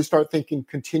you can really start thinking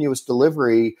continuous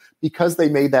delivery, because they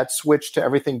made that switch to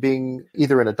everything being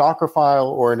either in a Docker file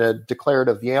or in a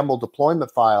declarative YAML deployment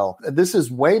file. This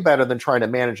is way better than trying to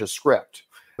manage a script.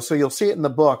 So you'll see it in the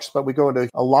books, but we go into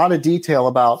a lot of detail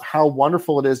about how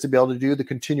wonderful it is to be able to do the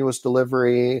continuous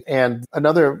delivery. And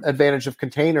another advantage of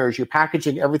containers, you're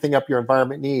packaging everything up your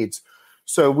environment needs.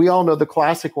 So we all know the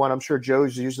classic one. I'm sure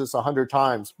Joe's used this 100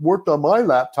 times. Worked on my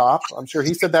laptop. I'm sure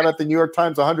he said that at the New York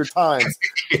Times 100 times,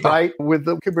 right? With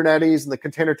the Kubernetes and the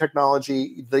container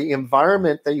technology, the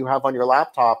environment that you have on your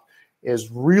laptop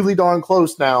is really darn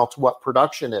close now to what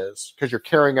production is, because you're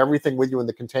carrying everything with you in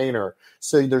the container.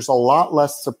 So there's a lot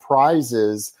less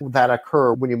surprises that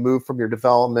occur when you move from your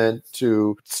development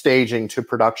to staging to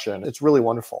production. It's really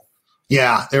wonderful.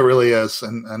 Yeah, it really is.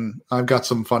 And I've got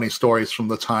some funny stories from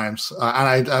the times. And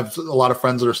I have a lot of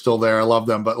friends that are still there. I love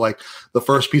them. But like the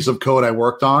first piece of code I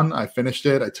worked on, I finished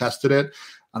it, I tested it.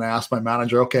 And I asked my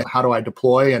manager, okay, how do I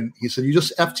deploy? And he said, you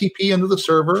just FTP into the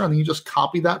server and then you just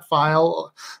copy that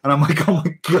file. And I'm like, oh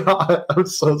my God, I'm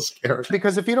so scared.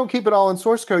 Because if you don't keep it all in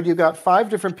source code, you've got 5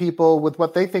 different people with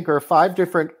what they think are 5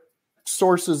 different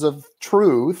sources of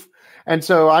truth. And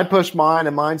so I push mine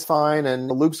and mine's fine, and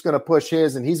Luke's going to push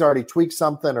his, and he's already tweaked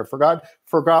something or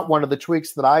forgot one of the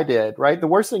tweaks that I did, right? The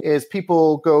worst thing is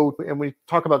people go, and we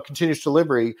talk about continuous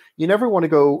delivery, you never want to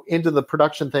go into the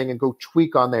production thing and go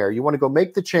tweak on there. You want to go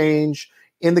make the change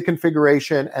in the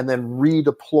configuration and then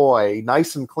redeploy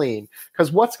nice and clean.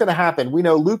 Because what's going to happen? We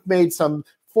know Luke made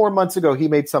 4 months ago, he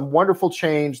made some wonderful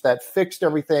change that fixed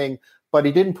everything, but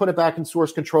he didn't put it back in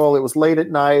source control. It was late at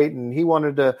night, and he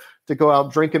wanted to go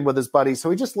out drinking with his buddies. So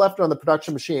he just left it on the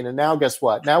production machine. And now guess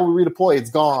what? Now we redeploy. It's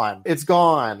gone. It's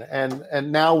gone.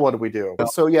 And now what do we do?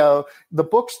 So yeah, the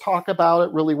books talk about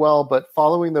it really well, but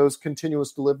following those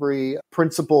continuous delivery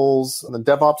principles and the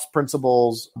DevOps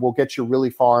principles will get you really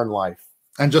far in life.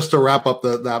 And just to wrap up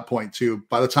that point too,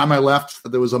 by the time I left,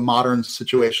 there was a modern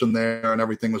situation there and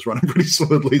everything was running pretty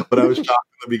smoothly. But I was shocked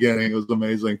in the beginning. It was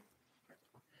amazing.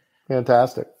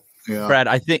 Fantastic. Yeah. Brad,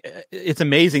 I think it's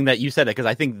amazing that you said that, because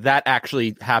I think that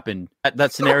actually happened.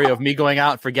 That scenario of me going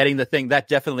out and forgetting the thing, that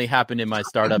definitely happened in my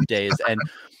startup days. And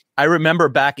I remember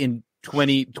back in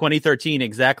 2013,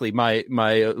 exactly, my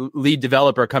lead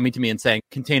developer coming to me and saying,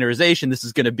 containerization, this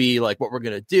is going to be like what we're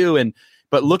going to do.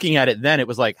 But looking at it then, it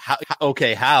was like,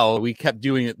 how? We kept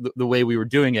doing it the way we were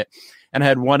doing it. And I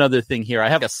had one other thing here. I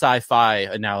have a sci-fi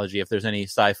analogy, if there's any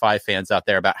sci-fi fans out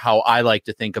there, about how I like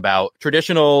to think about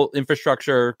traditional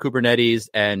infrastructure, Kubernetes,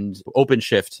 and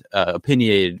OpenShift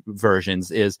opinionated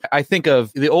versions. Is I think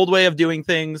of the old way of doing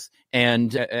things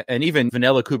and even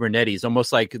vanilla Kubernetes,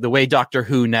 almost like the way Doctor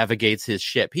Who navigates his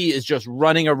ship. He is just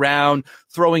running around,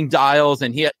 throwing dials,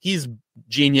 and he's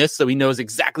genius, so he knows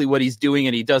exactly what he's doing,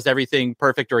 and he does everything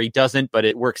perfect, or he doesn't, but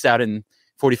it works out in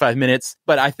 45 minutes.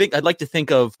 But I think I'd like to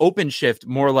think of OpenShift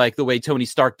more like the way Tony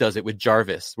Stark does it with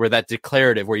Jarvis, where that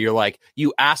declarative, where you're like,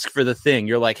 you ask for the thing.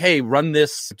 You're like, hey, run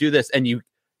this, do this. And you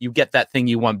get that thing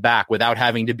you want back without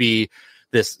having to be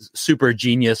this super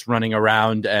genius running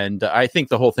around. And I think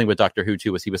the whole thing with Doctor Who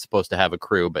too was he was supposed to have a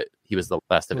crew, but he was the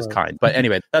last of his kind. But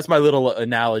anyway, that's my little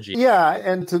analogy. Yeah,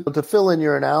 and to fill in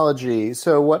your analogy,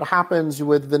 so what happens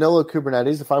with vanilla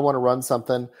Kubernetes, if I want to run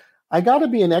something, I got to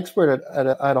be an expert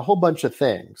at a whole bunch of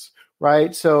things,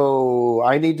 right? So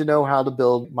I need to know how to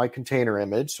build my container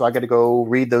image. So I got to go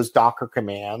read those Docker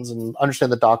commands and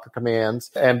understand the Docker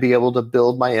commands and be able to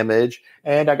build my image.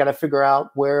 And I got to figure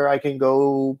out where I can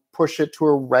go push it to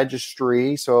a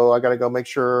registry. So I got to go make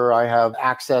sure I have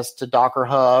access to Docker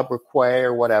Hub or Quay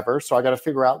or whatever. So I got to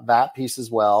figure out that piece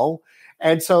as well.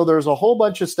 And so there's a whole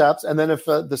bunch of steps. And then if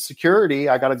the security,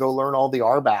 I got to go learn all the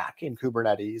RBAC in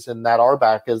Kubernetes. And that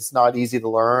RBAC is not easy to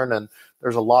learn. And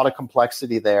there's a lot of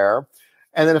complexity there.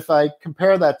 And then if I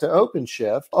compare that to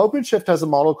OpenShift, OpenShift has a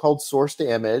model called source to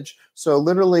image. So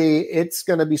literally, it's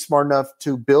going to be smart enough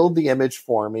to build the image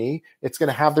for me. It's going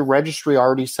to have the registry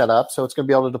already set up. So it's going to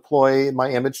be able to deploy my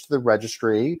image to the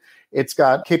registry. It's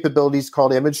got capabilities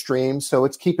called image streams. So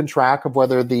it's keeping track of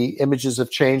whether the images have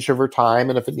changed over time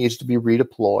and if it needs to be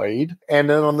redeployed. And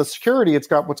then on the security, it's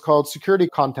got what's called security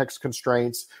context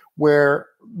constraints, where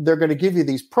they're going to give you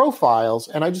these profiles.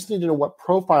 And I just need to know what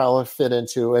profile I fit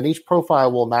into. And each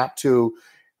profile will map to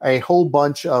a whole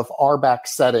bunch of RBAC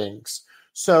settings.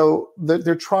 So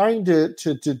they're trying to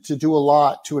do a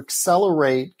lot to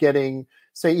accelerate getting,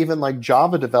 say, even like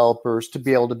Java developers to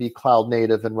be able to be cloud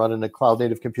native and run in a cloud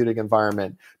native computing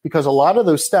environment. Because a lot of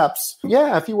those steps,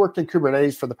 if you worked in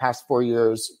Kubernetes for the past 4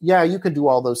 years, you can do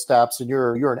all those steps and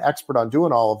you're an expert on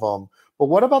doing all of them. But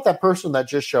what about that person that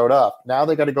just showed up? Now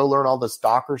they got to go learn all this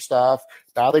Docker stuff.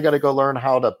 Now they got to go learn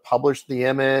how to publish the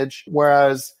image.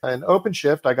 Whereas in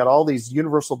OpenShift, I got all these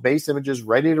universal base images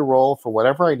ready to roll for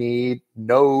whatever I need.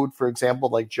 Node, for example,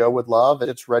 like Joe would love,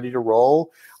 it's ready to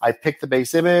roll. I pick the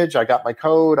base image. I got my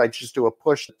code. I just do a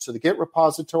push to the Git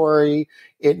repository.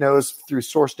 It knows through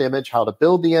source to image how to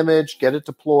build the image, get it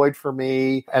deployed for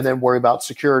me, and then worry about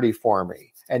security for me.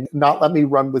 And not let me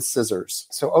run with scissors.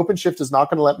 So OpenShift is not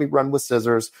going to let me run with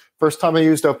scissors. First time I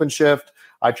used OpenShift,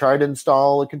 I tried to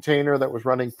install a container that was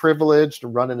running privileged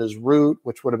and running as root,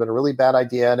 which would have been a really bad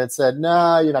idea. And it said,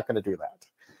 no, you're not going to do that.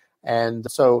 And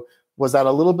so was that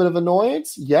a little bit of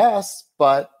annoyance? Yes,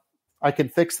 but I can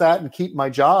fix that and keep my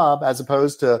job as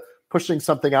opposed to pushing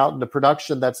something out into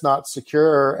production that's not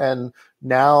secure. And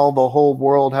now the whole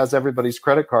world has everybody's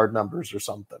credit card numbers or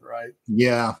something, right?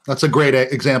 Yeah, that's a great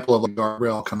example of a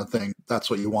guardrail kind of thing. That's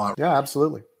what you want. Yeah,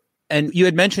 absolutely. And you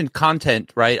had mentioned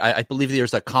content, right? I believe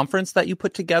there's a conference that you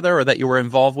put together or that you were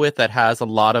involved with that has a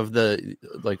lot of the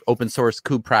like open source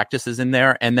kube practices in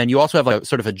there. And then you also have like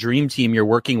sort of a dream team you're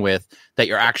working with that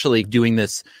you're actually doing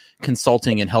this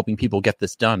consulting and helping people get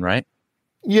this done, right?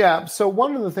 Yeah. So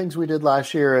one of the things we did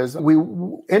last year is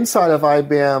inside of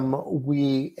IBM,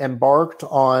 we embarked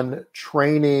on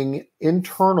training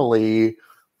internally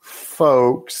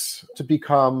folks to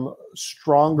become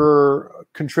stronger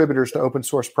contributors to open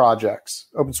source projects,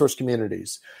 open source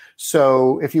communities.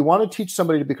 So if you want to teach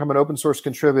somebody to become an open source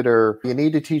contributor, you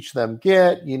need to teach them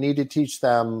Git, you need to teach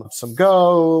them some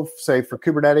Go, say for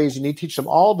Kubernetes, you need to teach them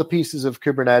all the pieces of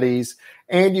Kubernetes,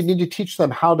 and you need to teach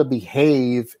them how to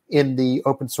behave in the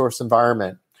open source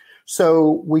environment.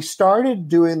 So we started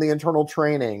doing the internal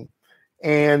training,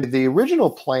 and the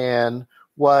original plan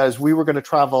was we were going to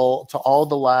travel to all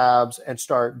the labs and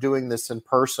start doing this in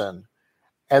person.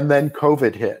 And then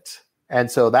COVID hit. And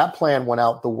so that plan went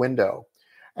out the window.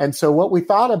 And so what we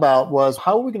thought about was,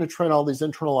 how are we going to train all these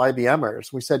internal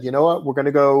IBMers? We said, you know what, we're going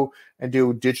to go and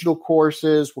do digital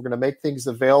courses. We're going to make things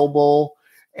available.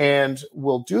 And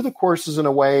we'll do the courses in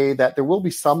a way that there will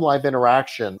be some live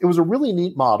interaction. It was a really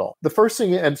neat model. The first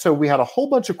thing, and so we had a whole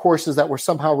bunch of courses that were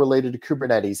somehow related to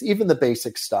Kubernetes, even the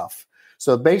basic stuff.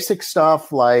 So basic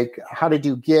stuff like how to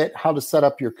do Git, how to set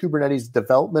up your Kubernetes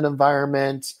development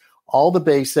environment, all the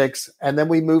basics. And then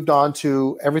we moved on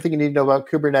to everything you need to know about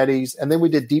Kubernetes. And then we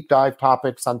did deep dive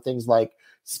topics on things like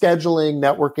scheduling,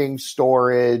 networking,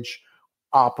 storage,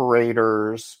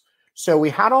 operators. So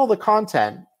we had all the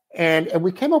content, and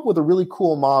we came up with a really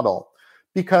cool model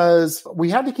because we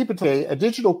had to keep it to a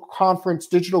digital conference,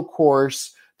 digital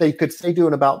course that you could say do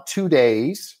in about 2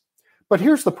 days. But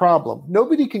here's the problem.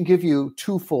 Nobody can give you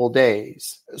 2 full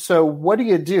days. So what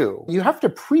do? You have to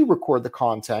pre-record the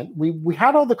content. We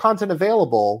had all the content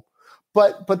available,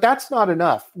 but that's not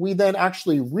enough. We then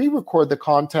actually re-record the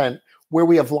content where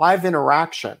we have live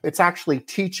interaction. It's actually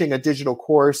teaching a digital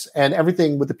course, and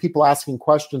everything with the people asking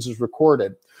questions is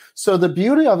recorded. So the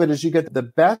beauty of it is you get the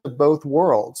best of both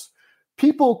worlds.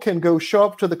 People can go show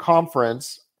up to the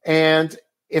conference, and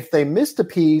if they missed a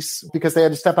piece because they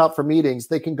had to step out for meetings,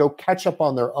 they can go catch up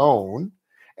on their own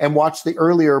and watch the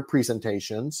earlier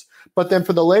presentations. But then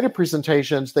for the later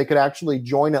presentations, they could actually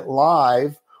join it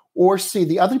live or see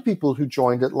the other people who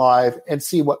joined it live and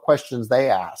see what questions they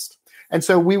asked. And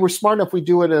so we were smart enough, we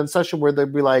do it in a session where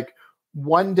they'd be like,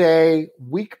 1 day,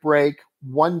 week break,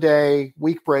 1 day,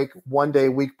 week break, 1 day,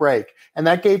 week break. And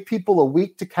that gave people a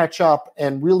week to catch up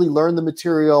and really learn the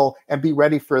material and be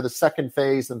ready for the second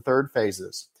phase and third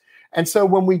phases. And so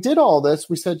when we did all this,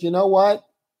 we said, you know what?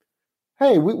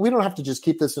 Hey, we don't have to just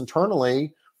keep this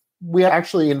internally. We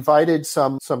actually invited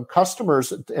some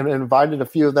customers and invited a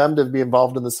few of them to be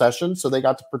involved in the session. So they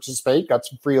got to participate, got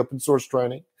some free open source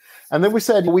training. And then we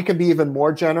said, we can be even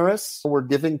more generous. We're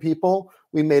giving people.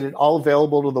 We made it all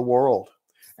available to the world.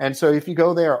 And so if you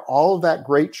go there, all of that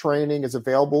great training is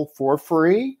available for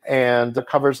free. And it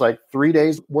covers like 3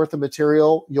 days worth of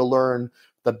material. You'll learn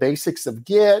the basics of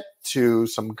Git, to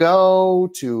some Go,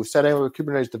 to setting up a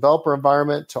Kubernetes developer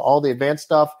environment, to all the advanced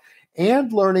stuff,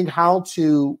 and learning how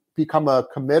to become a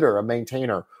committer, a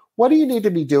maintainer. What do you need to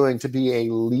be doing to be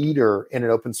a leader in an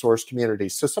open source community?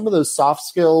 So some of those soft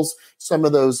skills, some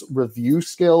of those review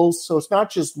skills. So it's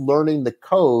not just learning the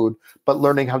code, but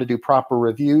learning how to do proper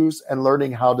reviews and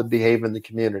learning how to behave in the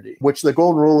community, which the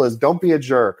golden rule is don't be a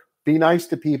jerk. Be nice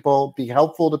to people, be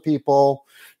helpful to people,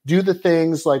 do the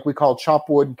things like we call chop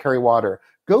wood and carry water.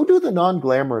 Go do the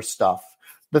non-glamorous stuff.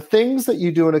 The things that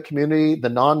you do in a community, the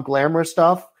non-glamorous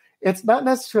stuff, it's not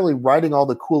necessarily writing all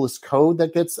the coolest code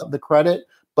that gets the credit,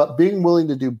 but being willing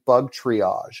to do bug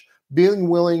triage, being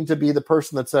willing to be the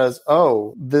person that says,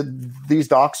 oh, these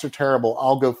docs are terrible,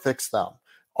 I'll go fix them.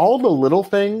 All the little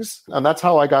things, and that's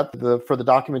how I got for the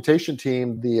documentation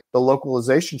team, the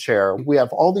localization chair. We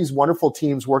have all these wonderful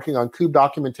teams working on kube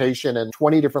documentation in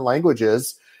 20 different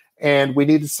languages, and we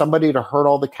needed somebody to herd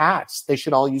all the cats. They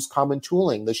should all use common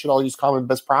tooling. They should all use common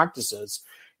best practices.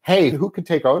 Hey, who can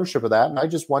take ownership of that? And I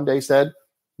just one day said,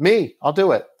 me, I'll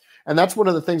do it. And that's one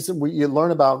of the things that you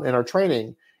learn about in our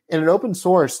training. In an open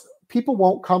source, people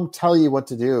won't come tell you what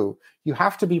to do. You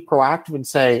have to be proactive and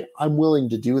say, I'm willing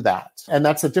to do that. And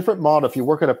that's a different model. If you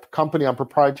work at a company on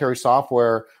proprietary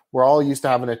software, we're all used to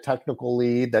having a technical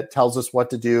lead that tells us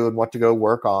what to do and what to go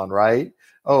work on, right?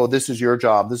 Oh, this is your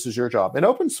job. This is your job. In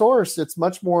open source, it's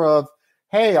much more of,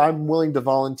 hey, I'm willing to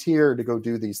volunteer to go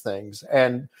do these things.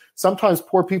 And sometimes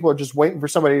poor people are just waiting for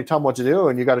somebody to tell them what to do.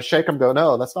 And you got to shake them, go,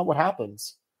 no, that's not what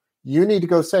happens. You need to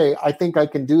go say, I think I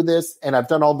can do this. And I've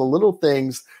done all the little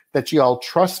things that you all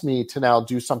trust me to now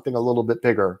do something a little bit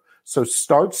bigger. So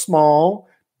start small,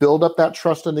 build up that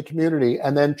trust in the community,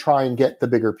 and then try and get the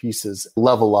bigger pieces,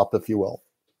 level up, if you will.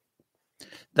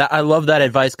 I love that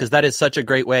advice because that is such a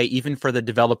great way, even for the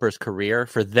developer's career,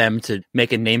 for them to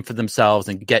make a name for themselves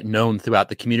and get known throughout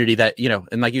the community that,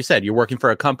 and like you said, you're working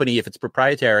for a company. If it's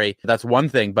proprietary, that's one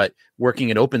thing, but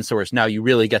working in open source, now you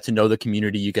really get to know the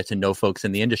community. You get to know folks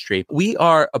in the industry. We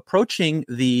are approaching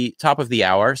the top of the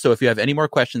hour. So if you have any more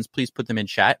questions, please put them in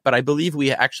chat. But I believe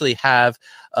we actually have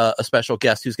a special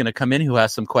guest who's going to come in who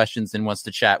has some questions and wants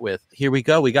to chat with. Here we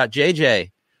go. We got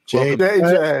JJ.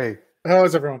 JJ. How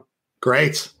is everyone?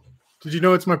 Great. Did you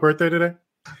know it's my birthday today?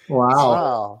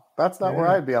 Wow. That's not where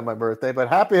I'd be on my birthday, but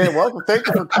happy and welcome. Thank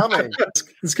you for coming.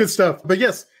 It's good stuff. But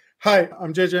yes, hi,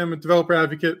 I'm JJ. I'm a developer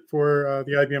advocate for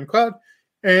the IBM Cloud.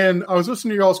 And I was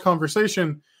listening to y'all's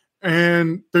conversation,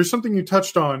 and there's something you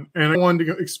touched on, and I wanted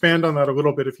to expand on that a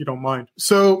little bit, if you don't mind.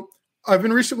 So I've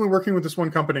been recently working with this one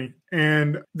company,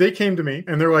 and they came to me,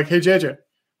 and they're like, hey, JJ,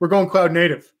 we're going cloud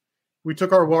native. We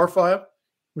took our WAR file,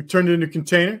 we turned it into a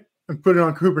container, and put it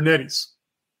on Kubernetes.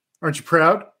 Aren't you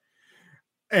proud?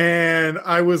 And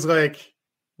I was like,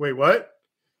 wait, what?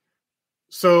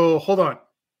 So hold on.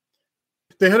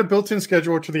 They had a built-in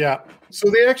scheduler to the app. So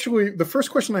the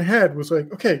first question I had was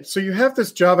like, okay, so you have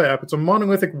this Java app. It's a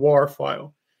monolithic WAR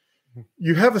file.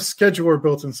 You have a scheduler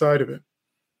built inside of it.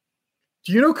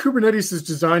 Do you know Kubernetes is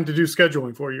designed to do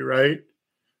scheduling for you, right?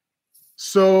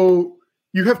 So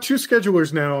you have two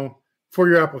schedulers now for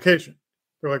your application.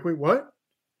 They're like, wait, what?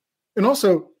 And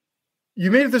also,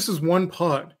 you made this as one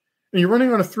pod, and you're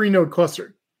running on a 3-node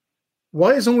cluster.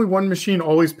 Why is only one machine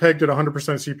always pegged at 100%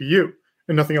 CPU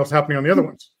and nothing else happening on the other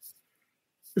ones?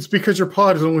 It's because your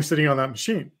pod is only sitting on that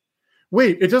machine.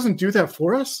 Wait, it doesn't do that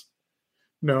for us?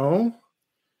 No.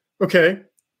 Okay,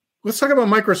 let's talk about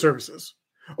microservices.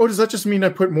 Oh, does that just mean I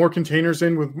put more containers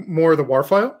in with more of the WAR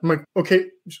file? I'm like, okay,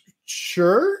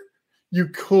 sure, you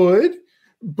could,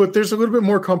 but there's a little bit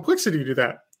more complexity to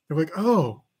that. They're like,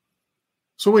 oh.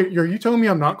 So wait, are you telling me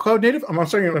I'm not cloud native? I'm not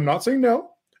saying no.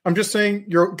 I'm just saying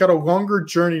you've got a longer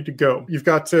journey to go. You've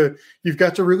got to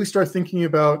really start thinking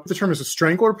about the term as a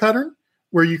strangler pattern,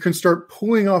 where you can start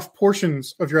pulling off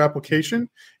portions of your application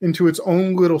into its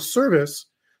own little service.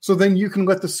 So then you can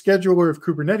let the scheduler of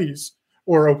Kubernetes,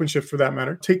 or OpenShift for that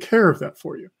matter, take care of that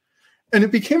for you. And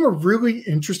it became a really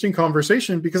interesting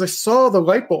conversation because I saw the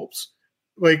light bulbs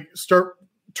start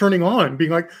turning on,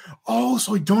 being like, oh,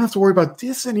 so I don't have to worry about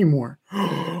this anymore.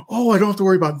 Oh, I don't have to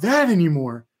worry about that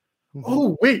anymore.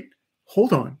 Oh, wait,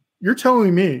 hold on. You're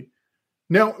telling me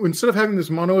now, instead of having this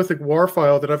monolithic WAR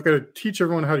file that I've got to teach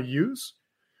everyone how to use,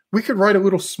 we could write a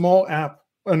little small app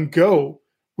on Go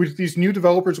with these new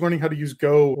developers learning how to use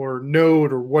Go or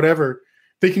Node or whatever.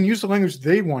 They can use the language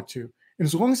they want to. And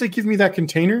as long as they give me that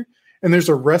container and there's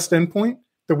a REST endpoint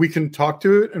that we can talk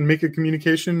to it and make a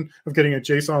communication of getting a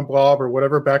JSON blob or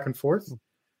whatever back and forth,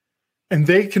 and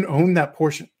they can own that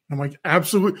portion. I'm like,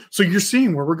 absolutely. So you're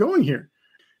seeing where we're going here.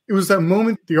 It was that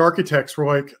moment the architects were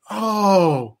like,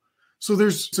 oh, so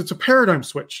it's a paradigm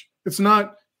switch. It's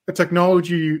not a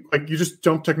technology, like you just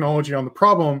dump technology on the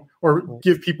problem or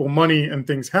give people money and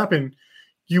things happen.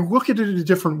 You look at it in a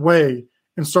different way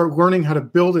and start learning how to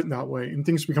build it in that way, and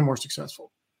things become more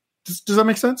successful. Does that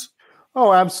make sense?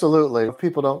 Oh, absolutely. If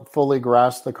people don't fully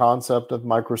grasp the concept of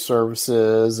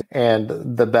microservices and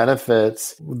the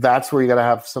benefits, that's where you got to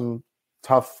have some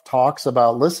tough talks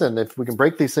about, listen, if we can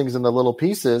break these things into little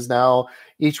pieces, now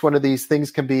each one of these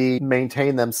things can be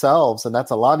maintained themselves. And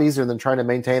that's a lot easier than trying to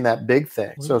maintain that big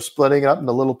thing. So splitting it up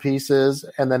into little pieces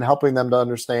and then helping them to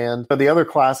understand. But the other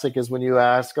classic is when you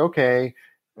ask, okay,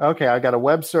 I got a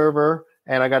web server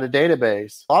and I got a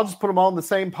database. I'll just put them all in the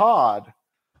same pod.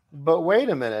 But wait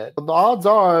a minute. The odds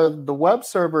are the web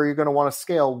server, you're going to want to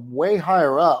scale way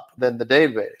higher up than the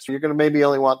database. You're going to maybe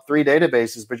only want 3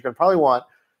 databases, but you're going to probably want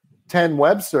 10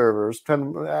 web servers,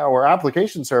 10 or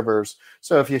application servers.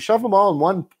 So if you shove them all in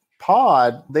one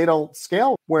pod, they don't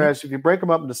scale. Whereas if you break them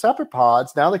up into separate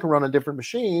pods, now they can run on different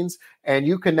machines. And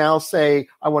you can now say,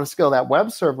 I want to scale that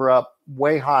web server up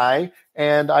way high,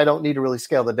 and I don't need to really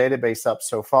scale the database up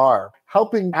so far.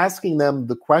 Asking them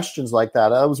the questions like that.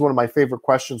 That was one of my favorite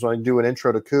questions when I do an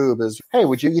intro to Kube is, hey,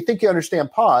 you think you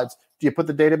understand pods? Do you put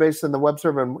the database and the web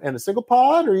server in a single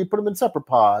pod, or you put them in separate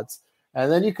pods? And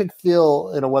then you can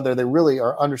feel, whether they really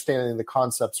are understanding the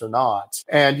concepts or not.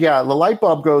 And yeah, the light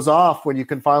bulb goes off when you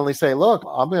can finally say, look,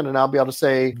 I'm going to now be able to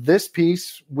say this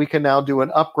piece, we can now do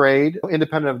an upgrade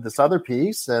independent of this other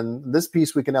piece. And this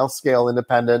piece we can now scale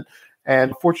independent.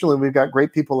 And fortunately, we've got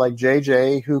great people like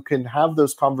JJ who can have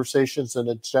those conversations in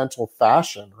a gentle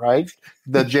fashion, right?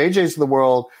 The JJs of the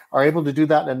world are able to do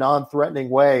that in a non-threatening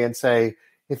way and say,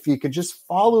 if you can just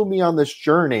follow me on this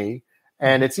journey,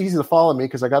 and it's easy to follow me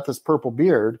because I got this purple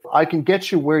beard, I can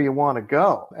get you where you want to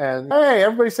go. And hey,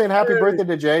 everybody's saying happy birthday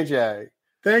to JJ.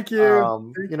 Thank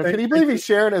you. Can you believe he's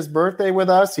sharing his birthday with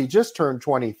us? He just turned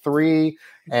 23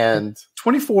 and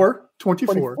 24.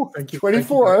 Thank you.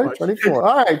 24.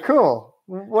 All right, cool.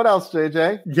 What else,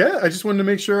 JJ? Yeah, I just wanted to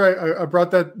make sure I brought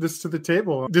this to the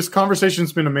table. This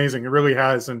conversation's been amazing. It really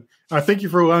has. And thank you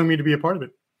for allowing me to be a part of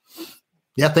it.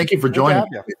 Yeah, thank you for joining.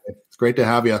 It's great to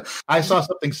have you. I saw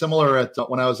something similar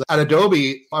when I was at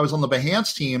Adobe. I was on the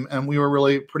Behance team, and we were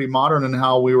really pretty modern in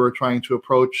how we were trying to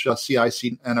approach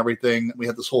CI/CD and everything. We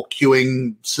had this whole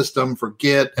queuing system for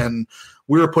Git, and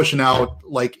we were pushing out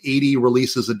like 80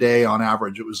 releases a day on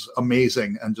average. It was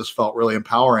amazing and just felt really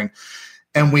empowering.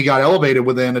 And we got elevated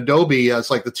within Adobe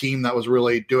as like the team that was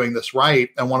really doing this right.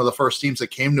 And one of the first teams that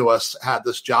came to us had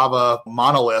this Java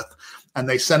monolith. And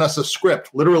they sent us a script,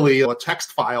 literally a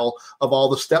text file of all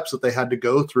the steps that they had to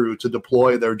go through to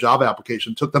deploy their Java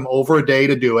application. It took them over a day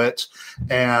to do it.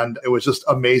 And it was just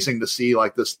amazing to see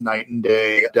like this night and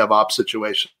day DevOps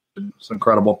situation. It's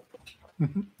incredible.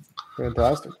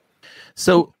 Fantastic.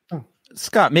 So,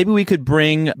 Scott, maybe we could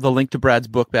bring the link to Brad's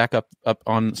book back up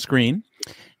on screen.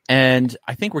 And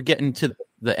I think we're getting to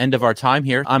the end of our time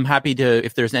here. I'm happy to,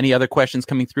 if there's any other questions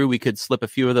coming through, we could slip a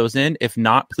few of those in. If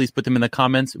not, please put them in the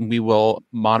comments and we will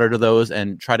monitor those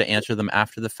and try to answer them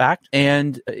after the fact.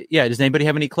 And does anybody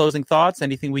have any closing thoughts?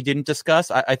 Anything we didn't discuss?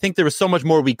 I think there was so much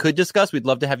more we could discuss. We'd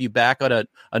love to have you back on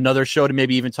another show to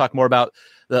maybe even talk more about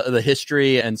the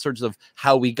history and sorts of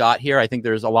how we got here. I think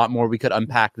there's a lot more we could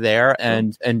unpack there.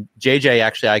 And JJ,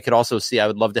 actually, I could also see, I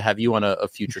would love to have you on a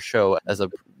future show as a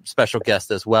special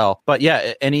guest as well. But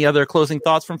yeah, any other closing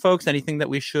thoughts from folks? Anything that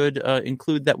we should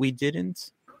include that we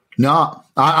didn't? No,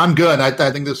 I'm good.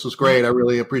 I think this was great. I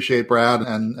really appreciate Brad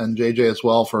and JJ as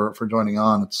well for joining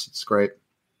on. It's great.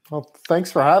 Well, thanks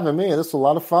for having me. This was a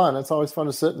lot of fun. It's always fun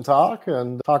to sit and talk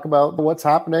about what's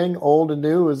happening. Old and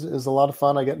new is a lot of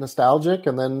fun. I get nostalgic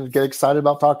and then get excited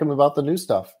about talking about the new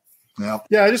stuff. Yeah.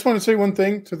 I just want to say one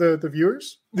thing to the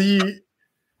viewers.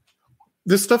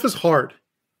 This stuff is hard.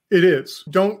 It is.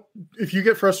 If you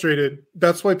get frustrated,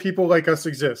 that's why people like us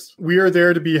exist. We are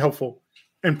there to be helpful.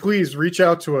 And please reach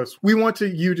out to us. We want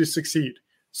you to succeed.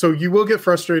 So you will get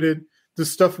frustrated. This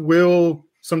stuff will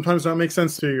sometimes not make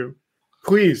sense to you.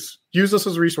 Please use us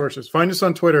as resources. Find us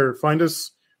on Twitter. Find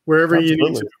us wherever you need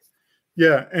Absolutely. to.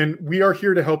 Yeah, and we are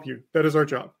here to help you. That is our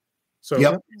job. So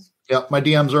Yep. My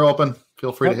DMs are open.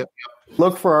 Feel free to hit me up.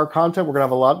 Look for our content. We're going to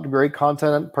have a lot of great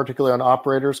content, particularly on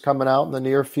operators coming out in the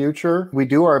near future. We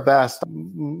do our best.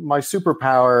 My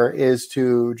superpower is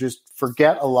to just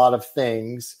forget a lot of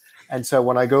things. And so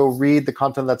when I go read the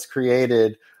content that's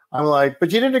created, I'm like,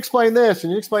 but you didn't explain this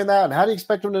and you explain that. And how do you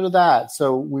expect them to do that?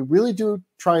 So we really do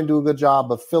try and do a good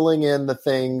job of filling in the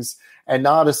things and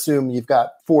not assume you've got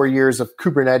 4 years of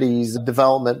Kubernetes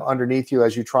development underneath you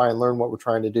as you try and learn what we're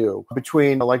trying to do.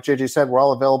 Between, like JJ said, we're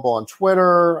all available on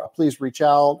Twitter. Please reach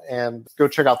out and go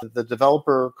check out the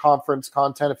developer conference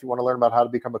content if you want to learn about how to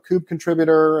become a Kube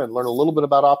contributor and learn a little bit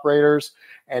about operators,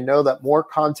 and know that more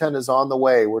content is on the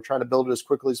way. We're trying to build it as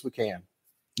quickly as we can.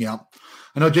 Yeah.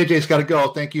 I know JJ's got to go.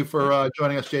 Thank you for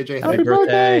joining us, JJ. Happy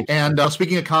birthday. And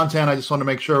speaking of content, I just want to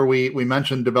make sure we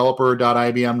mentioned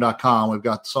developer.ibm.com. We've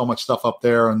got so much stuff up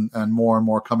there and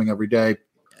more coming every day.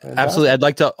 Absolutely. I'd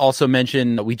like to also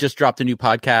mention we just dropped a new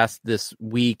podcast this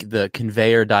week, the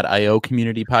Conveyor.io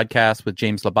community podcast with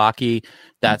James Labaki.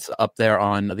 That's up there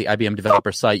on the IBM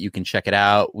developer site. You can check it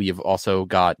out. We have also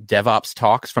got DevOps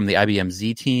talks from the IBM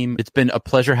Z team. It's been a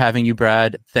pleasure having you,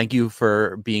 Brad. Thank you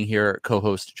for being here,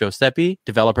 co-host Joe Seppi,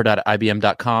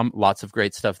 developer.ibm.com. Lots of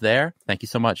great stuff there. Thank you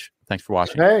so much. Thanks for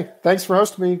watching. Hey, thanks for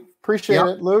hosting me. Appreciate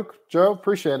it, Luke, Joe.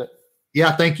 Appreciate it.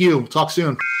 Yeah, thank you. Talk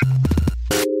soon.